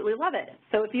absolutely love it.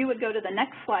 So if you would go to the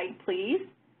next slide, please.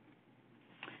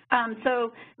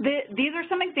 These are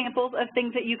some examples of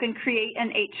things that you can create in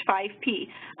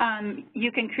H5P.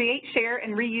 You can create, share,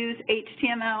 and reuse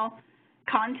HTML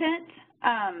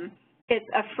content. It's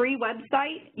a free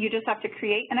website. You just have to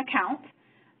create an account.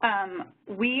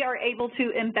 We are able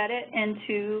to embed it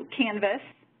into Canvas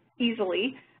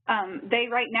easily. They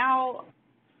right now,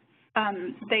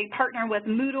 they partner with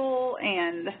Moodle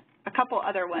and a couple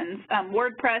other ones,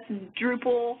 WordPress,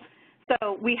 Drupal.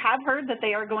 So we have heard that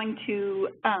they are going to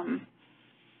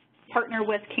partner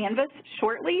with Canvas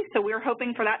shortly, so we're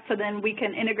hoping for that so then we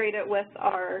can integrate it with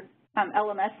our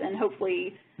LMS and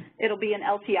hopefully it'll be an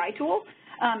LTI tool.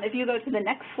 If you go to the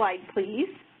next slide, please.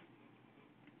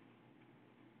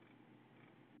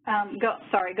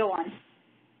 Go on.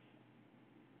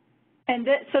 And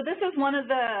so this is one of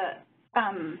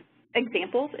the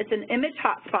examples. It's an image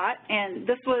hotspot, and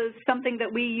this was something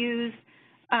that we used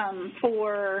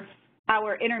for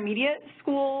our intermediate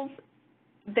schools.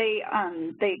 They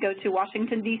go to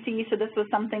Washington, D.C., so this was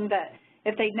something that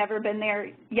if they'd never been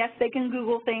there, yes, they can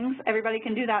Google things. Everybody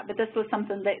can do that, but this was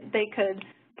something that they could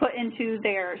put into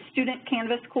their student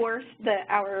Canvas course that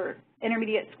our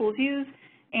intermediate schools use,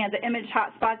 and the image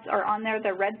hotspots are on there.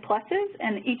 They're red pluses,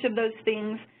 and each of those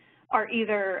things are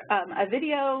either a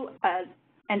video,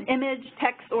 an image,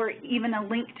 text, or even a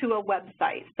link to a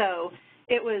website. So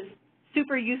it was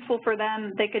super useful for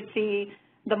them. They could see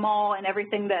the mall and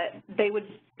everything that they would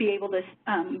be able to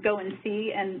go and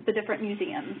see, and the different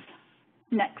museums.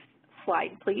 Next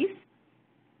slide, please.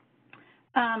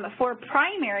 For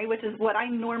primary, which is what I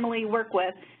normally work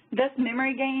with, this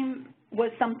memory game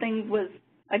was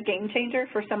a game changer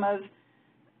for some of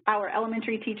our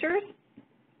elementary teachers.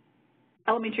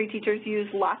 Elementary teachers use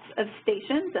lots of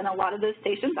stations, and a lot of those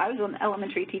stations, I was an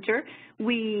elementary teacher,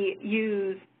 we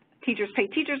use Teachers Pay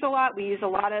Teachers a lot. We use a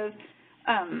lot of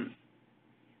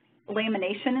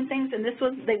lamination and things, and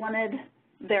they wanted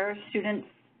their students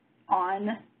on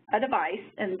a device,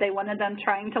 and they wanted them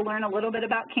trying to learn a little bit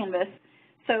about Canvas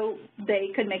so they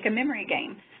could make a memory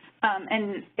game.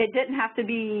 And it didn't have to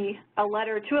be a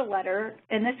letter to a letter.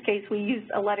 In this case, we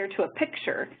used a letter to a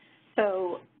picture.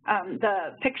 So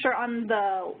the picture on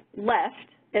the left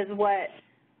is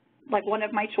like one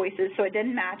of my choices, so it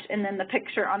didn't match, and then the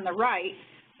picture on the right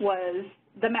was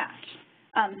the match.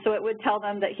 So it would tell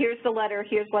them that here's the letter,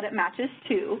 here's what it matches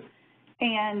to.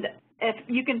 And if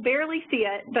you can barely see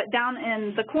it, but down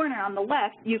in the corner on the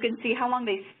left, you can see how long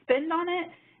they spend on it,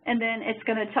 and then it's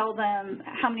going to tell them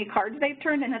how many cards they've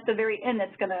turned, and at the very end,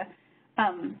 it's going to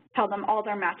tell them all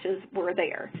their matches were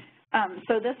there.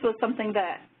 So this was something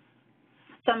that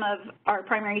some of our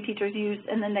primary teachers used,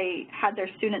 and then they had their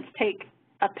students take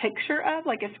a picture of,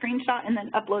 like a screenshot, and then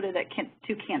uploaded it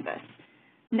to Canvas.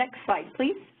 Next slide,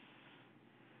 please.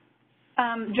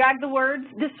 Drag the words.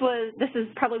 This is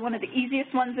probably one of the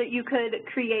easiest ones that you could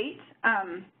create.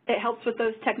 It helps with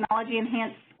those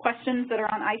technology-enhanced questions that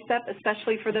are on ISTEP,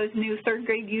 especially for those new third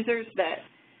grade users that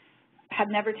have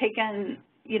never taken,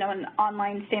 an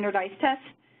online standardized test.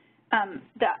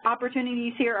 The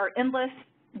opportunities here are endless.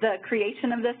 The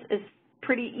creation of this is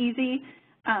pretty easy.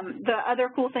 The other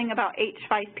cool thing about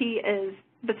H5P is,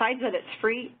 besides that it's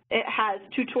free, it has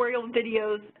tutorial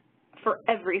videos for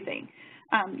everything.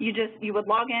 You would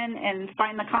log in and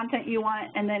find the content you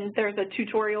want, and then there's a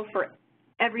tutorial for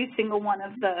every single one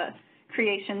of the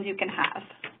creations you can have.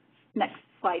 Next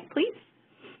slide, please.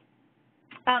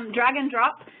 Drag and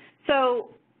drop.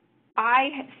 So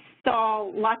I saw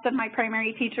lots of my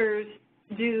primary teachers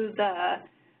do the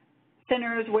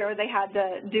centers where they had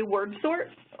to do word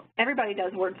sorts. Everybody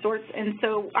does word sorts, and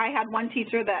so I had one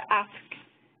teacher that asked,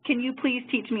 can you please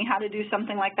teach me how to do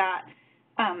something like that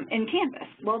in Canvas?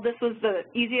 Well, this was the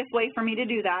easiest way for me to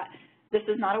do that. This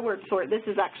is not a word sort. This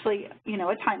is actually, you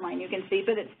know, a timeline you can see,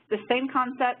 but it's the same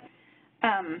concept.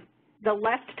 The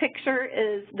left picture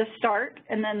is the start,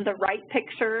 and then the right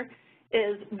picture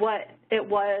is what it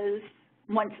was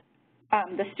once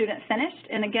the student finished.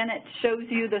 And again, it shows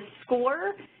you the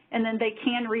score, and then they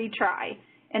can retry.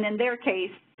 And in their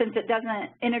case, since it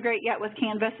doesn't integrate yet with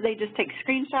Canvas, they just take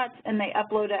screenshots and they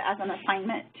upload it as an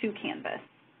assignment to Canvas.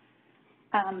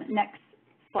 Next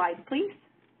slide, please.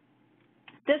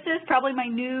 This is probably my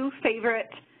new favorite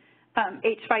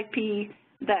H5P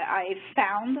that I've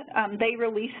found. They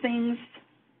release things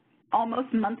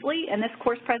almost monthly, and this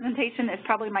course presentation is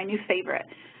probably my new favorite.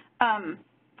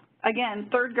 Again,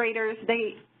 third graders,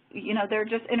 they're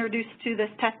just introduced to this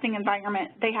testing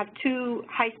environment. They have 2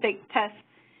 high-stake tests,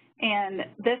 and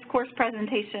this course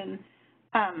presentation,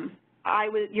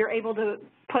 you're able to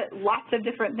put lots of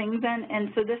different things in, and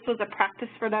so this was a practice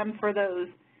for them for those,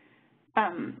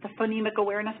 the phonemic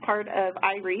awareness part of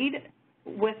iRead,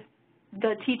 with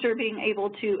the teacher being able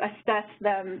to assess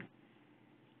them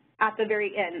at the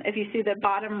very end. If you see the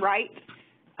bottom right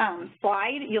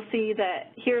slide, you'll see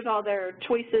that here's all their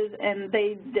choices, and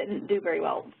they didn't do very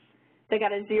well. They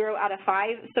got a 0 out of 5.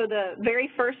 So the very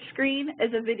first screen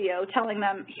is a video telling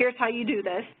them, here's how you do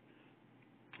this.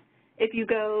 If you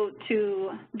go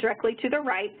directly to the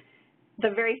right,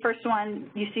 the very first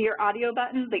one, you see your audio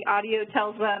button. The audio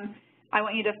tells them, I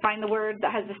want you to find the word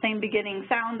that has the same beginning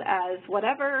sound as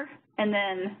whatever, and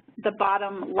then the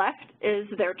bottom left is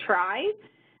their try.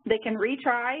 They can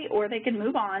retry or they can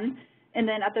move on, and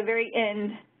then at the very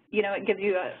end, you know, it gives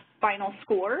you a final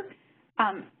score.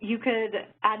 You could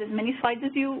add as many slides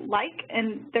as you like,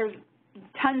 and there's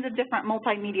tons of different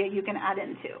multimedia you can add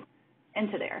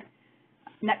into there.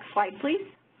 Next slide, please.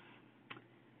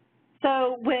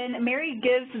 So when Mary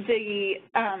gives the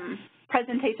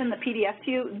presentation, the PDF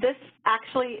to you, this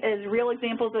actually is real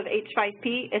examples of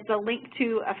H5P. It's a link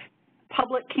to a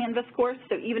public Canvas course,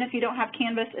 so even if you don't have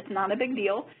Canvas, it's not a big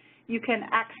deal. You can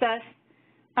access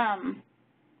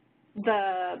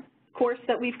the course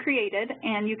that we've created,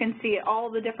 and you can see all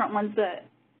the different ones that,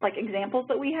 like examples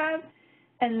that we have.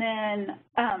 And then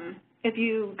if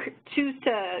you choose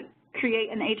to create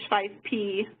an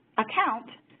H5P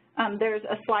account, there's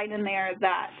a slide in there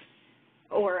that,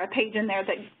 or a page in there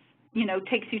that, you know,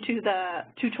 takes you to the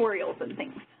tutorials and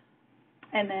things.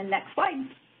 And then next slide.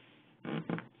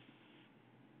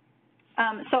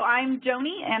 So I'm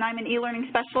Joni, and I'm an e-learning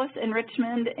specialist in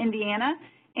Richmond, Indiana,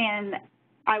 and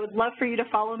I would love for you to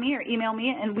follow me or email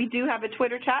me, and we do have a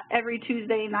Twitter chat every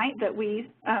Tuesday night that we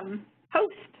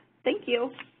host. Thank you.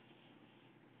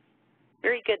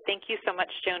 Very good. Thank you so much,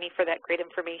 Joni, for that great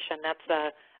information. That's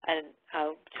a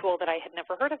tool that I had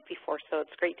never heard of before, so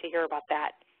it's great to hear about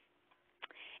that.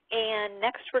 And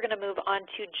next we're going to move on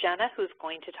to Jenna, who's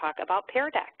going to talk about Pear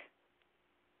Deck.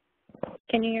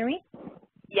 Can you hear me?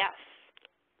 Yes.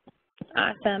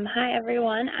 Awesome. Hi,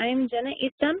 everyone. I'm Jenna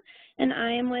Eastham, and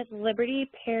I am with Liberty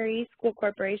Perry School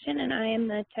Corporation, and I am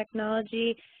the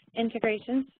Technology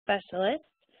Integration Specialist.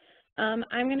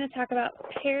 I'm going to talk about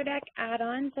Pear Deck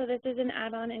add-on. So this is an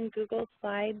add-on in Google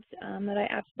Slides that I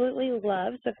absolutely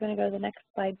love. So if you want to go to the next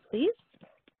slide, please.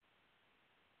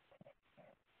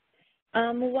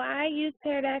 Why I use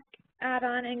Pear Deck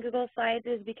add-on in Google Slides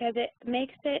is because it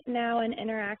makes it now an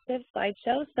interactive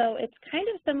slideshow. So it's kind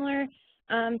of similar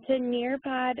to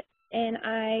Nearpod,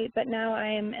 but now I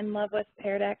am in love with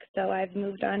Pear Deck, so I've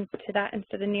moved on to that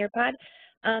instead of Nearpod.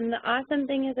 The awesome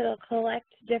thing is it'll collect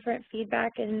different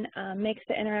feedback and makes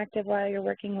it interactive while you're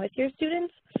working with your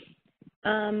students.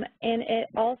 And it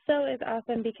also is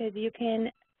awesome because you can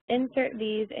insert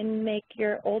these and make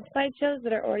your old slideshows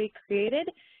that are already created.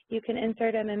 You can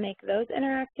insert them and make those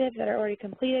interactive that are already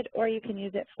completed, or you can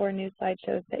use it for new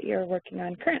slideshows that you're working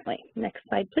on currently. Next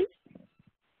slide, please.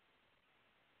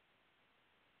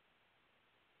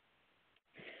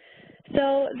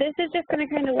 So this is just going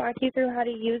to kind of walk you through how to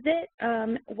use it.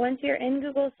 Once you're in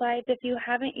Google Slides, if you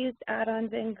haven't used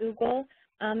add-ons in Google,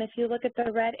 if you look at the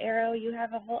red arrow, you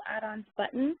have a whole add-ons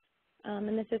button,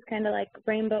 and this is kind of like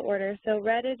rainbow order. So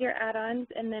red is your add-ons,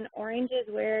 and then orange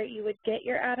is where you would get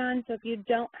your add-ons. So if you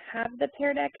don't have the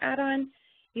Pear Deck add-on,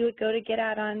 you would go to Get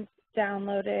Add-ons,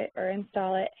 download it, or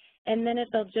install it, and then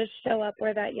it'll just show up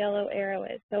where that yellow arrow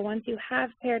is. So once you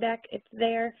have Pear Deck, it's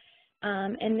there,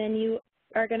 and then you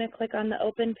are going to click on the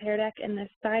Open Pear Deck in the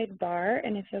sidebar,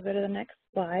 and if you'll go to the next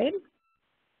slide.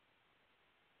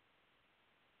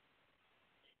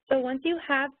 So once you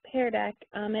have Pear Deck,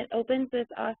 it opens this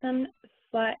awesome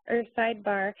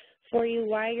sidebar for you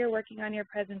while you're working on your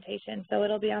presentation. So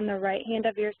it'll be on the right hand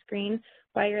of your screen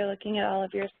while you're looking at all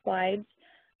of your slides.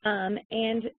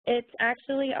 And it's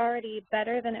actually already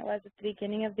better than it was at the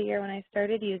beginning of the year when I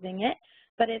started using it,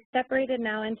 but it's separated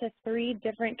now into 3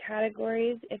 different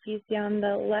categories if you see on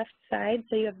the left side.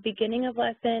 So you have beginning of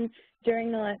lesson,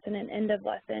 during the lesson, and end of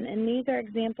lesson. And these are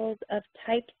examples of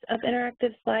types of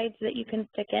interactive slides that you can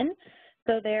stick in.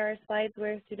 So there are slides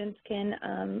where students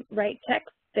can write text.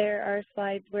 There are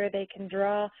slides where they can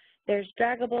draw. There's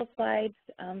draggable slides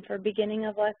for beginning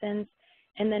of lessons.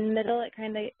 And then middle, it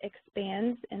kind of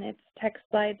expands, and it's text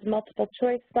slides, multiple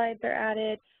choice slides are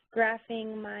added,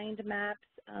 graphing, mind maps,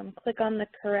 click on the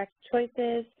correct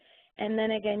choices, and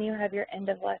then again, you have your end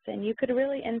of lesson. You could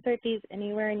really insert these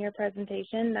anywhere in your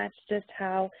presentation. That's just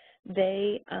how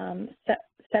they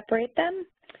separate them.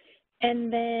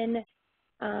 And then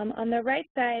on the right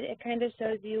side, it kind of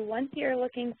shows you once you're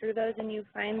looking through those and you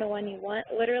find the one you want,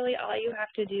 literally all you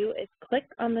have to do is click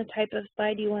on the type of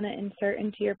slide you want to insert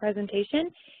into your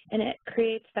presentation, and it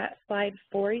creates that slide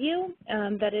for you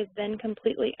that is then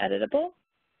completely editable.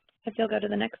 If you'll go to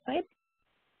the next slide.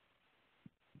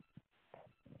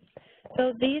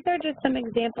 So these are just some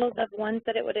examples of ones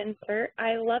that it would insert.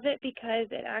 I love it because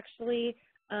it actually,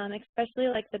 especially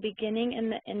like the beginning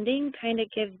and the ending, kind of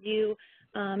gives you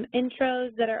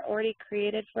intros that are already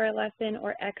created for a lesson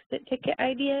or exit ticket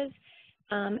ideas.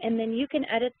 And then you can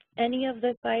edit any of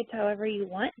the slides however you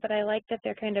want, but I like that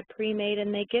they're kind of pre-made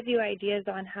and they give you ideas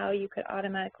on how you could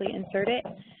automatically insert it.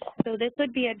 So this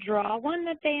would be a draw one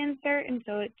that they insert, and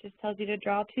so it just tells you to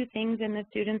draw 2 things, and the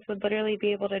students would literally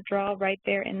be able to draw right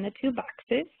there in the 2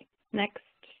 boxes. Next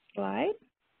slide.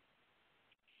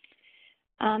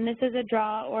 This is a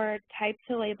draw or type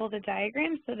to label the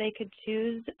diagram, so they could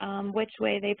choose which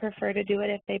way they prefer to do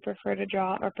it, if they prefer to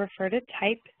draw or prefer to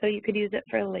type, so you could use it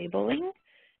for labeling.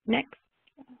 Next.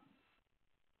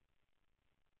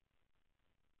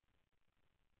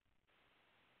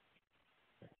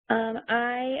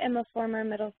 I am a former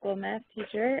middle school math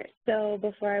teacher, so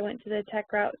before I went to the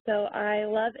tech route, so I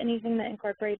love anything that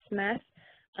incorporates math.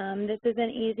 This is an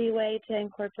easy way to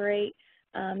incorporate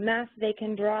math. They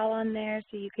can draw on there,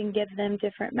 so you can give them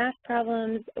different math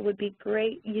problems. It would be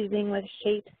great using with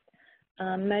shapes,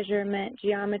 measurement,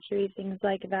 geometry, things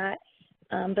like that,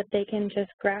 but they can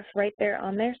just graph right there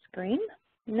on their screen.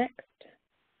 Next.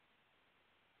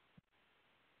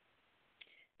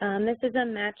 This is a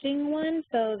matching one,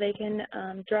 so they can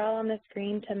draw on the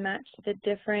screen to match the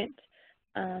different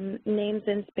names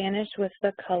in Spanish with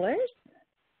the colors.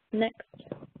 Next.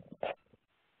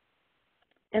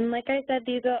 And like I said,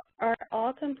 these are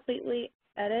all completely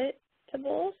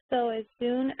editable, so as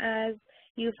soon as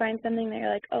you find something that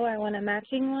you're like, oh, I want a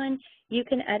matching one, you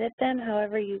can edit them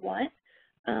however you want.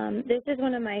 This is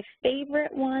one of my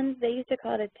favorite ones. They used to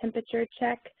call it a temperature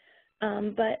check.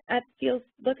 But if you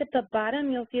look at the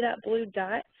bottom, you'll see that blue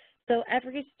dot. So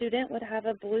every student would have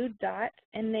a blue dot,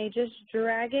 and they just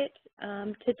drag it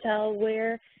to tell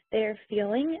where they're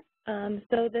feeling.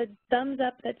 So the thumbs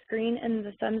up that's green and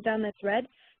the thumbs down that's red,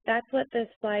 that's what this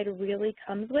slide really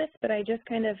comes with, but I just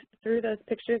kind of threw those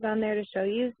pictures on there to show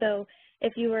you. So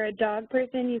if you were a dog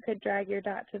person, you could drag your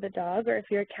dot to the dog, or if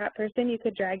you're a cat person, you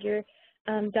could drag your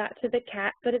dot to the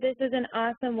cat. But this is an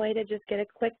awesome way to just get a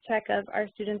quick check of, are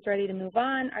students ready to move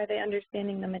on? Are they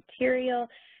understanding the material?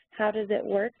 How does it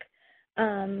work?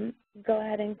 Go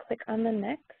ahead and click on the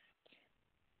next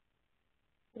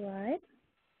slide.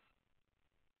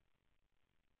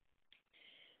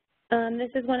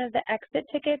 This is one of the exit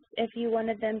tickets if you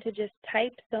wanted them to just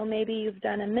type. So maybe you've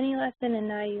done a mini lesson and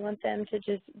now you want them to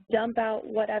just dump out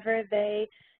whatever they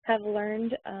have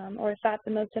learned or thought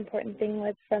the most important thing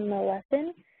was from the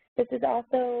lesson. This is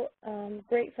also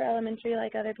great for elementary,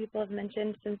 like other people have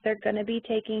mentioned, since they're going to be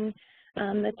taking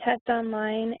the test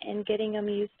online and getting them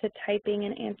used to typing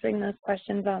and answering those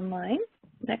questions online.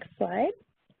 Next slide.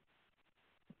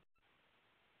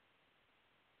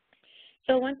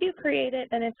 So once you create it,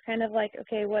 then it's kind of like,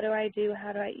 okay, what do I do?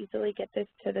 How do I easily get this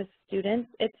to the students?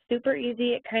 It's super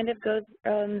easy. It kind of goes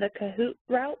the Kahoot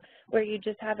route, where you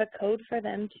just have a code for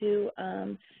them to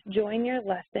join your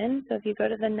lesson. So if you go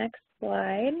to the next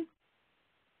slide.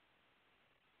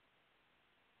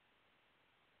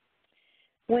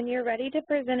 When you're ready to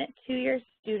present it to your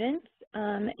students,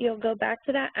 you'll go back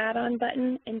to that add-on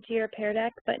button into your Pear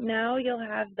Deck, but now you'll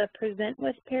have the Present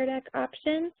with Pear Deck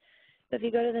option. So if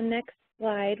you go to the next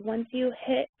slide, once you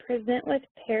hit Present with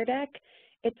Pear Deck,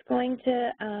 it's going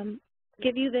to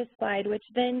give you this slide, which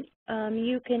then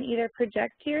you can either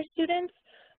project to your students,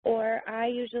 or I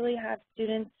usually have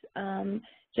students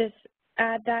just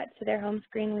add that to their home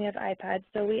screen. We have iPads,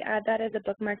 so we add that as a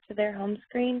bookmark to their home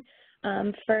screen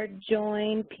for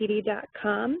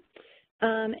joinpd.com.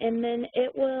 and then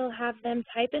it will have them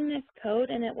type in this code,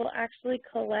 and it will actually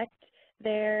collect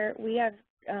we have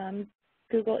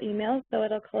Google emails, so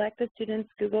it'll collect the students'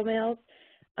 Google mails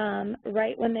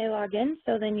right when they log in,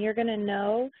 so then you're going to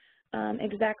know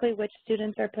exactly which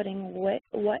students are putting what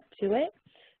to it.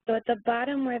 So at the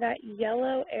bottom where that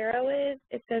yellow arrow is,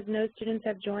 it says no students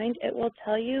have joined. It will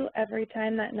tell you every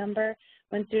time that number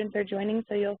when students are joining,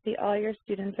 so you'll see all your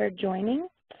students are joining.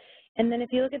 And then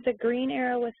if you look at the green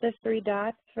arrow with the 3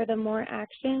 dots for the more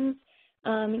actions,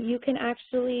 you can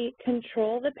actually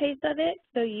control the pace of it,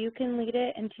 so you can lead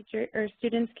it and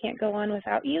students can't go on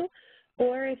without you.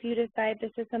 Or if you decide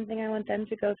this is something I want them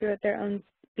to go through at their own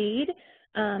speed,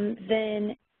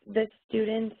 then the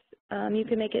students, you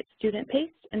can make it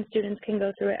student-paced and students can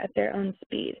go through it at their own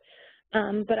speed.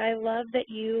 But I love that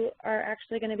you are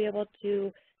actually going to be able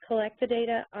to collect the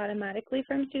data automatically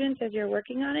from students as you're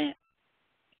working on it.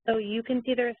 So you can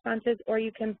see the responses or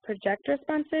you can project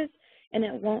responses, and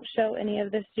it won't show any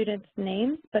of the students'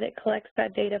 names, but it collects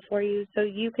that data for you so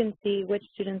you can see which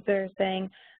students are saying,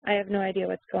 I have no idea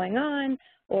what's going on,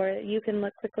 or you can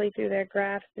look quickly through their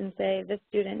graphs and say, this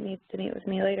student needs to meet with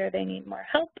me later, they need more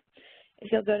help.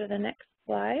 If you'll go to the next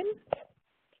slide.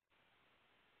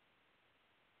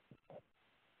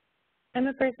 I'm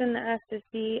a person that has to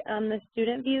see the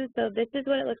student view, so this is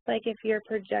what it looks like if you're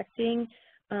projecting.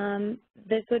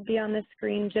 This would be on the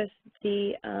screen, just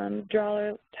the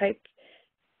drawer type,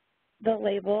 the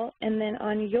label, and then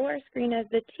on your screen as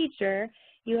the teacher,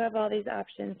 you have all these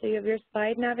options. So you have your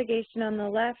slide navigation on the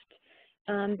left,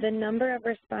 the number of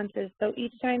responses. So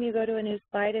each time you go to a new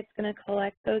slide, it's going to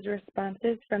collect those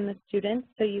responses from the students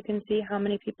so you can see how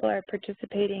many people are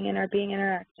participating and are being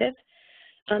interactive.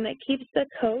 It keeps the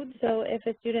code, so if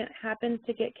a student happens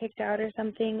to get kicked out or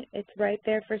something, it's right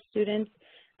there for students.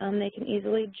 They can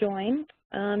easily join.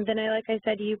 Then like I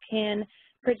said, you can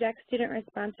project student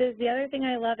responses. The other thing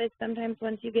I love is sometimes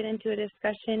once you get into a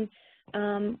discussion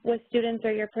with students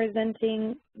or you're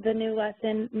presenting the new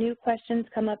lesson, new questions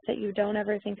come up that you don't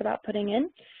ever think about putting in.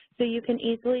 So you can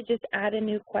easily just add a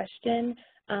new question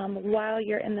while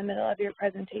you're in the middle of your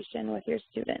presentation with your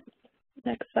students.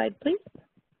 Next slide, please.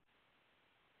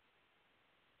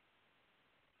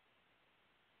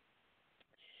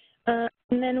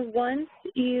 And then once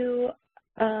you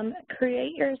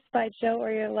create your slideshow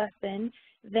or your lesson,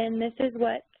 then this is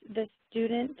what the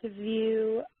student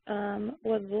view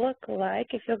would look like.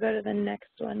 If you'll go to the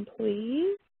next one,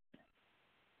 please.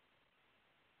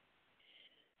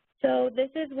 So this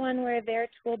is one where their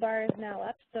toolbar is now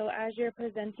up. So as you're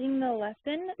presenting the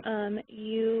lesson,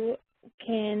 you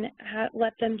can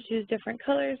let them choose different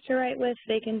colors to write with.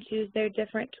 They can choose their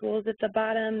different tools at the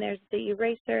bottom. There's the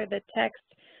eraser, the text,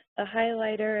 the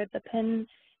highlighter, the pen,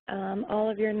 all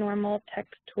of your normal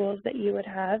text tools that you would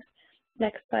have.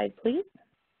 Next slide, please.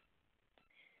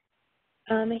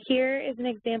 Here is an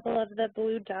example of the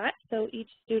blue dot. So each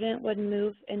student would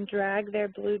move and drag their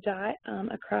blue dot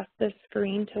across the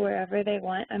screen to wherever they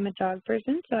want. I'm a dog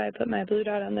person, so I put my blue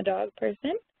dot on the dog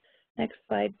person. Next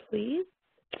slide, please.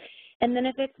 And then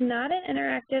if it's not an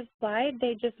interactive slide,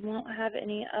 they just won't have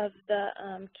any of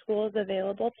the tools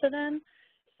available to them.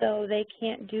 So they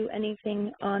can't do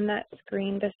anything on that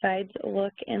screen besides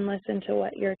look and listen to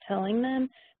what you're telling them.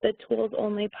 The tools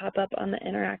only pop up on the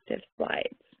interactive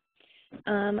slides.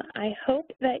 I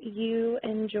hope that you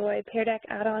enjoy Pear Deck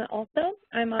add-on also.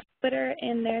 I'm on Twitter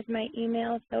and there's my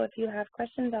email, so if you have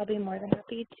questions, I'll be more than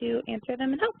happy to answer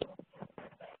them and help.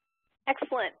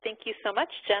 Excellent. Thank you so much,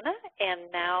 Jenna.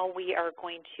 And now we are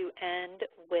going to end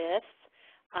with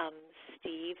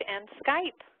Steve and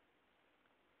Skype.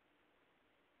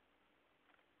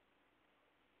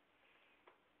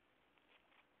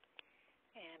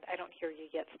 I don't hear you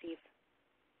yet, Steve.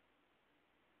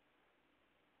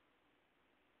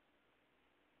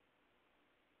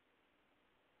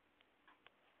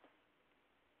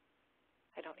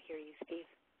 I don't hear you, Steve.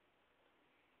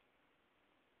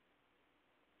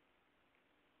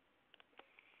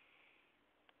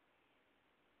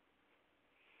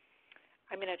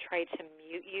 I'm going to try to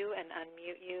mute you and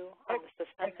unmute you on the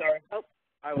system. I'm sorry. Oh,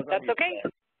 I was that's okay.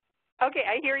 Okay,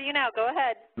 I hear you now. Go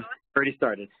ahead. Already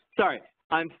started. Sorry.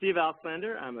 I'm Steve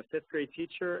Alexander. I'm a 5th grade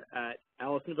teacher at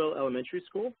Allisonville Elementary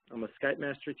School. I'm a Skype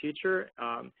master teacher,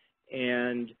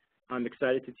 and I'm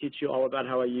excited to teach you all about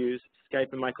how I use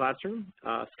Skype in my classroom.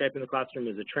 Skype in the classroom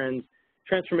is a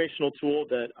transformational tool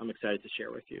that I'm excited to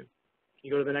share with you. Can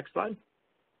you go to the next slide?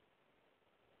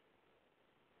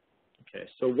 Okay,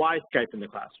 so why Skype in the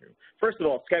classroom? First of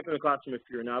all, Skype in the classroom, if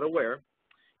you're not aware,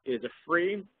 is a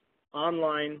free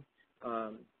online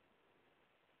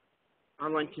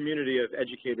community of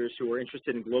educators who are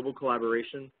interested in global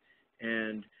collaboration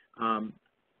and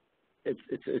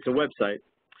it's a website.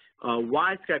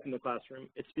 Why Skype in the classroom?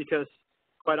 It's because,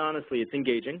 quite honestly, it's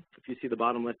engaging. If you see the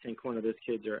bottom left-hand corner, those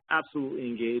kids are absolutely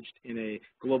engaged in a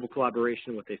global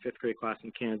collaboration with a 5th grade class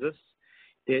in Kansas.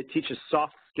 It teaches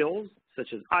soft skills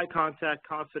such as eye contact,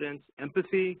 confidence,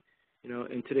 empathy. You know,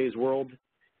 in today's world,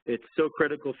 it's so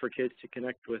critical for kids to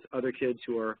connect with other kids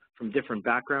who are from different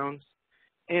backgrounds.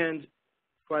 And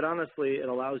quite honestly, it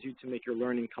allows you to make your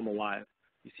learning come alive.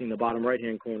 You see in the bottom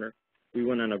right-hand corner, we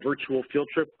went on a virtual field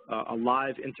trip, a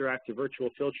live interactive virtual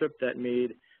field trip that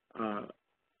made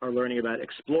our learning about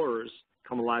explorers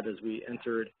come alive as we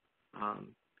entered a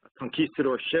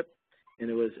conquistador ship, and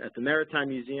it was at the Maritime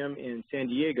Museum in San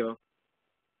Diego,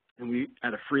 and we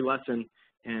had a free lesson,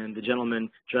 and the gentleman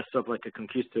dressed up like a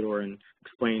conquistador and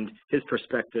explained his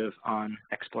perspective on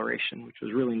exploration, which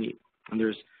was really neat. And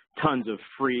there's tons of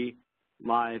free,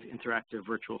 live, interactive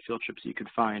virtual field trips you could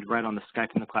find right on the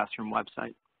Skype in the Classroom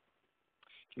website.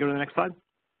 Can you go to the next slide?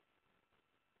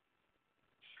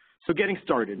 So getting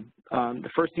started, the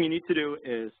first thing you need to do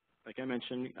is, like I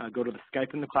mentioned, go to the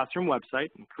Skype in the Classroom website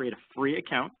and create a free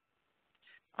account.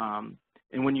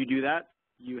 And when you do that,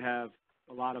 you have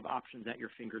a lot of options at your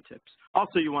fingertips.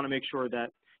 Also, you want to make sure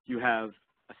that you have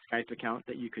a Skype account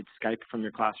that you could Skype from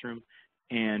your classroom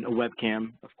and a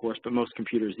webcam, of course, but most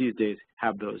computers these days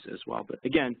have those as well. But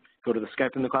again, go to the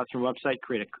Skype in the Classroom website,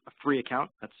 create a free account.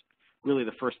 That's really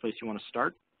the first place you want to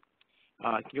start.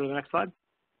 Can you go to the next slide?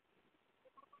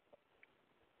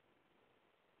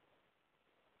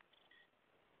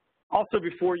 Also,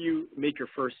 before you make your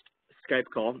first Skype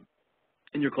call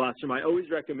in your classroom, I always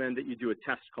recommend that you do a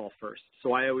test call first.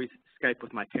 So I always Skype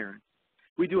with my parents.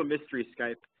 We do a mystery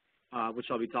Skype, which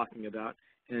I'll be talking about,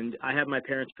 and I have my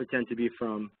parents pretend to be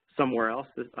from somewhere else.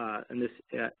 In this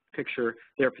picture,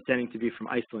 they're pretending to be from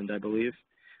Iceland, I believe.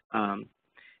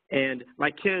 And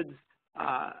my kids,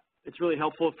 it's really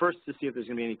helpful first to see if there's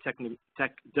going to be any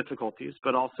tech difficulties,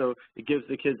 but also it gives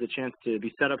the kids a chance to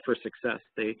be set up for success.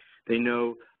 They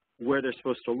know where they're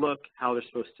supposed to look, how they're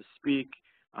supposed to speak,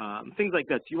 things like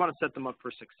that. So you want to set them up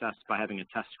for success by having a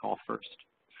test call first.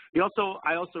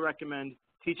 I also recommend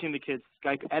teaching the kids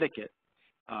Skype etiquette.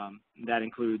 That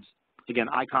includes, again,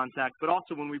 eye contact, but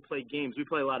also when we play games, we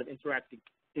play a lot of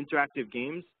interactive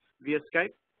games via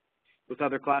Skype with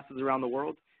other classes around the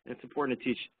world, and it's important to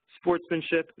teach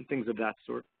sportsmanship and things of that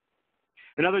sort.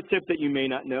 Another tip that you may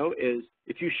not know is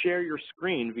if you share your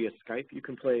screen via Skype, you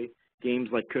can play games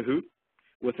like Kahoot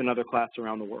with another class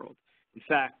around the world. In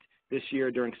fact, this year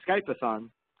during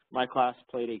Skype-a-thon, my class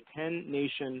played a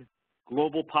 10-nation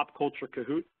global pop culture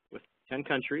Kahoot with 10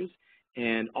 countries,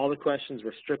 and all the questions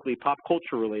were strictly pop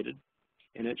culture related,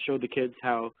 and it showed the kids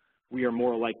how we are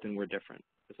more alike than we're different,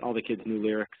 because all the kids knew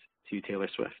lyrics to Taylor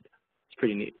Swift. It's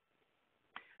pretty neat.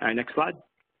 All right, next slide.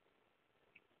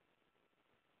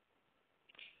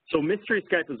 So Mystery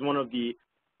Skype is one of the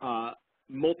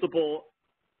multiple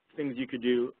things you could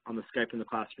do on the Skype in the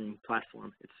Classroom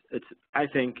platform. It's I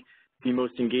think, the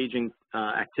most engaging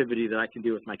activity that I can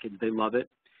do with my kids. They love it.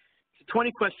 It's a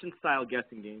 20-question style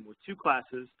guessing game where two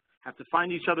classes have to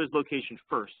find each other's location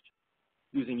first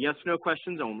using yes/no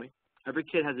questions only. Every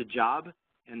kid has a job,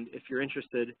 and if you're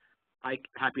interested, I'm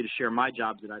happy to share my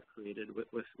jobs that I've created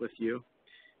with you.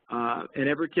 And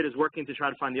every kid is working to try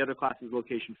to find the other class's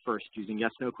location first using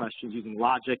yes/no questions, using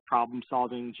logic, problem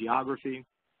solving, geography.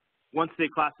 Once the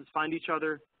classes find each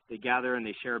other, they gather and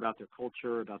they share about their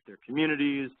culture, about their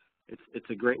communities. It's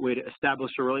a great way to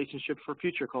establish a relationship for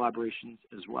future collaborations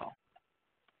as well.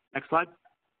 Next slide.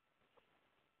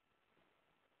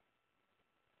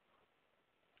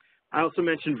 I also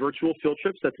mentioned virtual field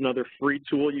trips. That's another free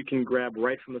tool you can grab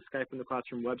right from the Skype in the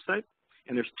Classroom website.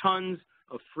 And there's tons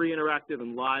of free interactive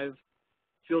and live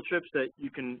field trips that you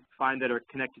can find that are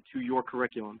connected to your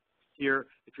curriculum. Here,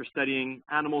 if you're studying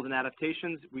animals and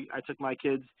adaptations, I took my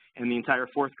kids and the entire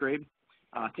 4th grade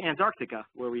to Antarctica,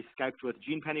 where we Skyped with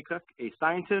Jean Pennycook, a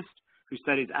scientist who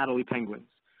studies Adelie penguins.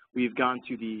 We've gone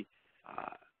to the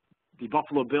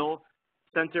Buffalo Bill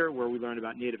Center, where we learned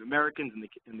about Native Americans,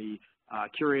 and the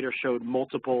curator showed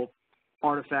multiple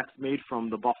artifacts made from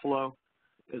the buffalo,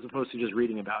 as opposed to just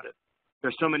reading about it.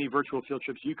 There's so many virtual field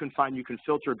trips you can find. You can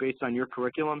filter based on your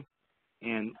curriculum,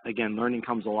 and again, learning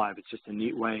comes alive. It's just a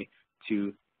neat way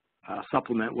to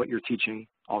supplement what you're teaching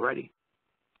already.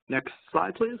 Next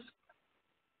slide, please.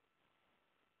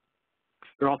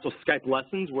 There are also Skype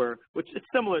lessons, which is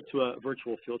similar to a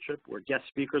virtual field trip, where guest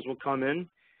speakers will come in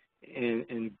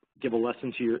and give a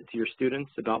lesson to your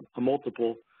students about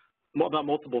multiple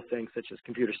things, such as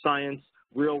computer science,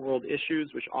 real-world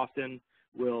issues, which often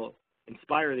will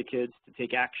inspire the kids to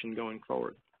take action going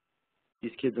forward.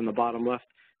 These kids on the bottom left,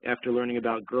 after learning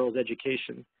about girls'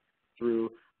 education through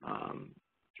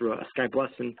a Skype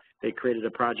lesson, they created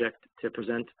a project to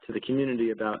present to the community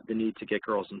about the need to get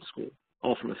girls in school,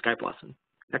 all from a Skype lesson.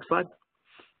 Next slide.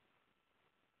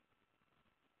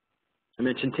 I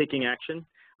mentioned taking action.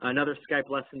 Another Skype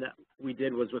lesson that we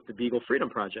did was with the Beagle Freedom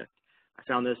Project. I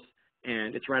found this,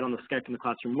 and it's right on the Skype in the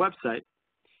Classroom website,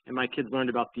 and my kids learned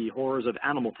about the horrors of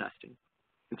animal testing.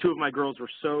 And two of my girls were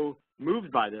so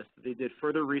moved by this that they did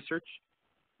further research.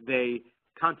 They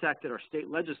contacted our state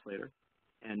legislator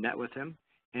and met with him,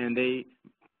 and they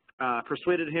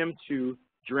persuaded him to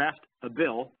draft a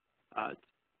bill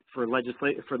for the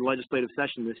legislative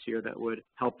session this year that would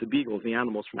help the beagles, the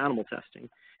animals, from animal testing.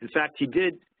 In fact, he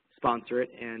did sponsor it,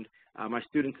 and my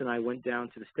students and I went down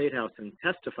to the State House and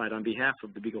testified on behalf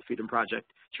of the Beagle Freedom Project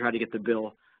to try to get the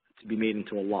bill to be made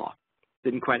into a law.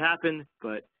 Didn't quite happen,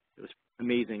 but it was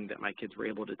amazing that my kids were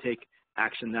able to take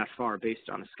action that far based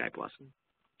on a Skype lesson.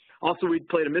 Also, we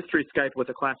played a mystery Skype with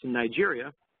a class in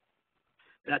Nigeria.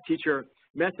 That teacher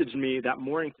messaged me that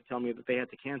morning to tell me that they had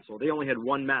to cancel. They only had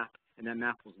one map, and that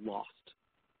map was lost.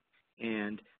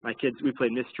 And my kids, we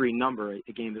played Mystery Number,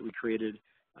 a game that we created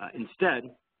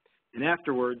instead. And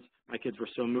afterwards, my kids were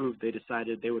so moved, they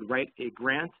decided they would write a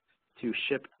grant to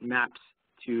ship maps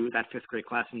to that 5th grade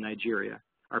class in Nigeria.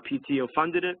 Our PTO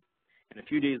funded it, and a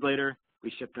few days later,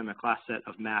 we shipped them a class set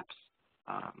of maps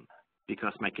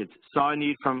because my kids saw a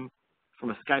need from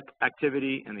a Skype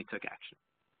activity, and they took action.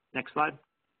 Next slide.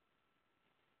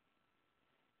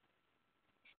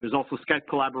 There's also Skype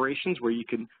collaborations where you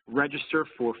can register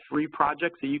for free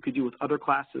projects that you could do with other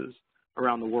classes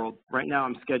around the world. Right now,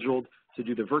 I'm scheduled to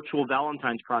do the virtual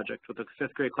Valentine's project with a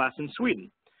 5th grade class in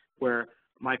Sweden, where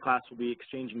my class will be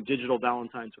exchanging digital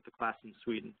Valentines with the class in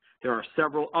Sweden. There are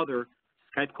several other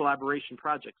Skype collaboration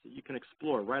projects that you can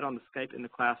explore right on the Skype in the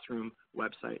Classroom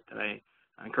website that I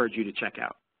encourage you to check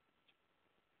out.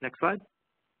 Next slide.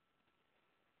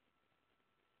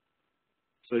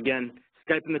 So again,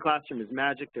 Skype in the Classroom is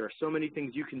magic. There are so many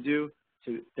things you can do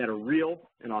that are real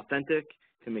and authentic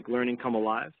to make learning come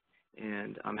alive.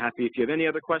 And I'm happy if you have any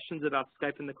other questions about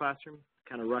Skype in the Classroom,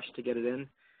 kind of rushed to get it in.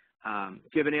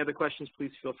 If you have any other questions,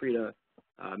 please feel free to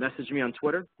message me on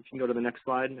Twitter. If you can go to the next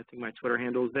slide, I think my Twitter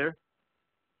handle is there.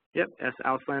 Yep, S.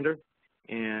 Auslander.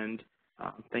 And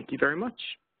thank you very much.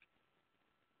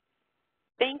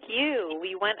 Thank you.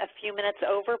 We went a few minutes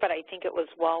over, but I think it was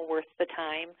well worth the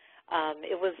time.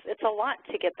 It's a lot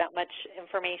to get that much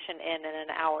information in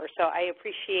an hour, so I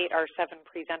appreciate our 7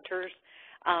 presenters.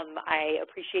 I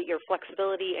appreciate your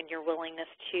flexibility and your willingness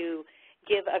to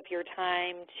give of your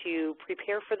time to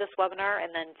prepare for this webinar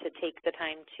and then to take the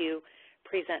time to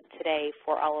present today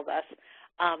for all of us.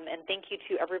 And thank you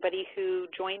to everybody who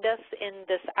joined us in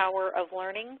this hour of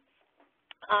learning.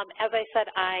 As I said,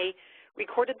 I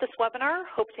recorded this webinar.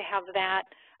 Hope to have that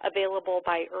available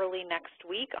by early next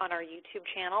week on our YouTube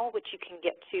channel, which you can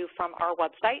get to from our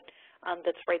website.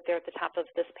 That's right there at the top of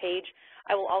this page.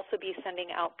 I will also be sending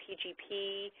out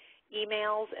PGP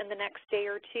emails in the next day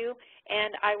or two,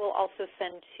 and I will also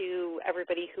send to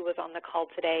everybody who was on the call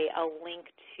today a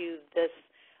link to this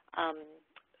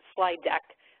slide deck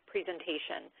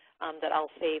presentation that I'll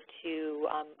save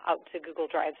out to Google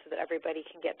Drive so that everybody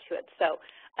can get to it. So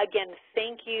again,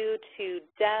 thank you to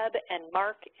Deb and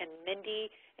Mark and Mindy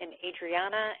and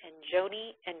Adriana and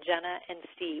Joni and Jenna and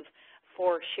Steve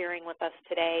for sharing with us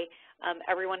today.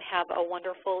 Everyone have a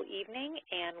wonderful evening,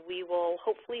 and we will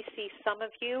hopefully see some of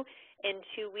you in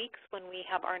 2 weeks when we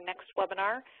have our next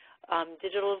webinar,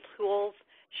 digital tools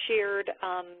shared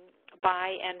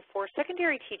by and for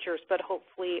secondary teachers, but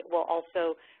hopefully will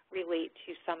also relate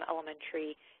to some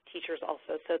elementary teachers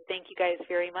also. So thank you guys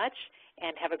very much,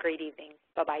 and have a great evening.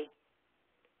 Bye-bye.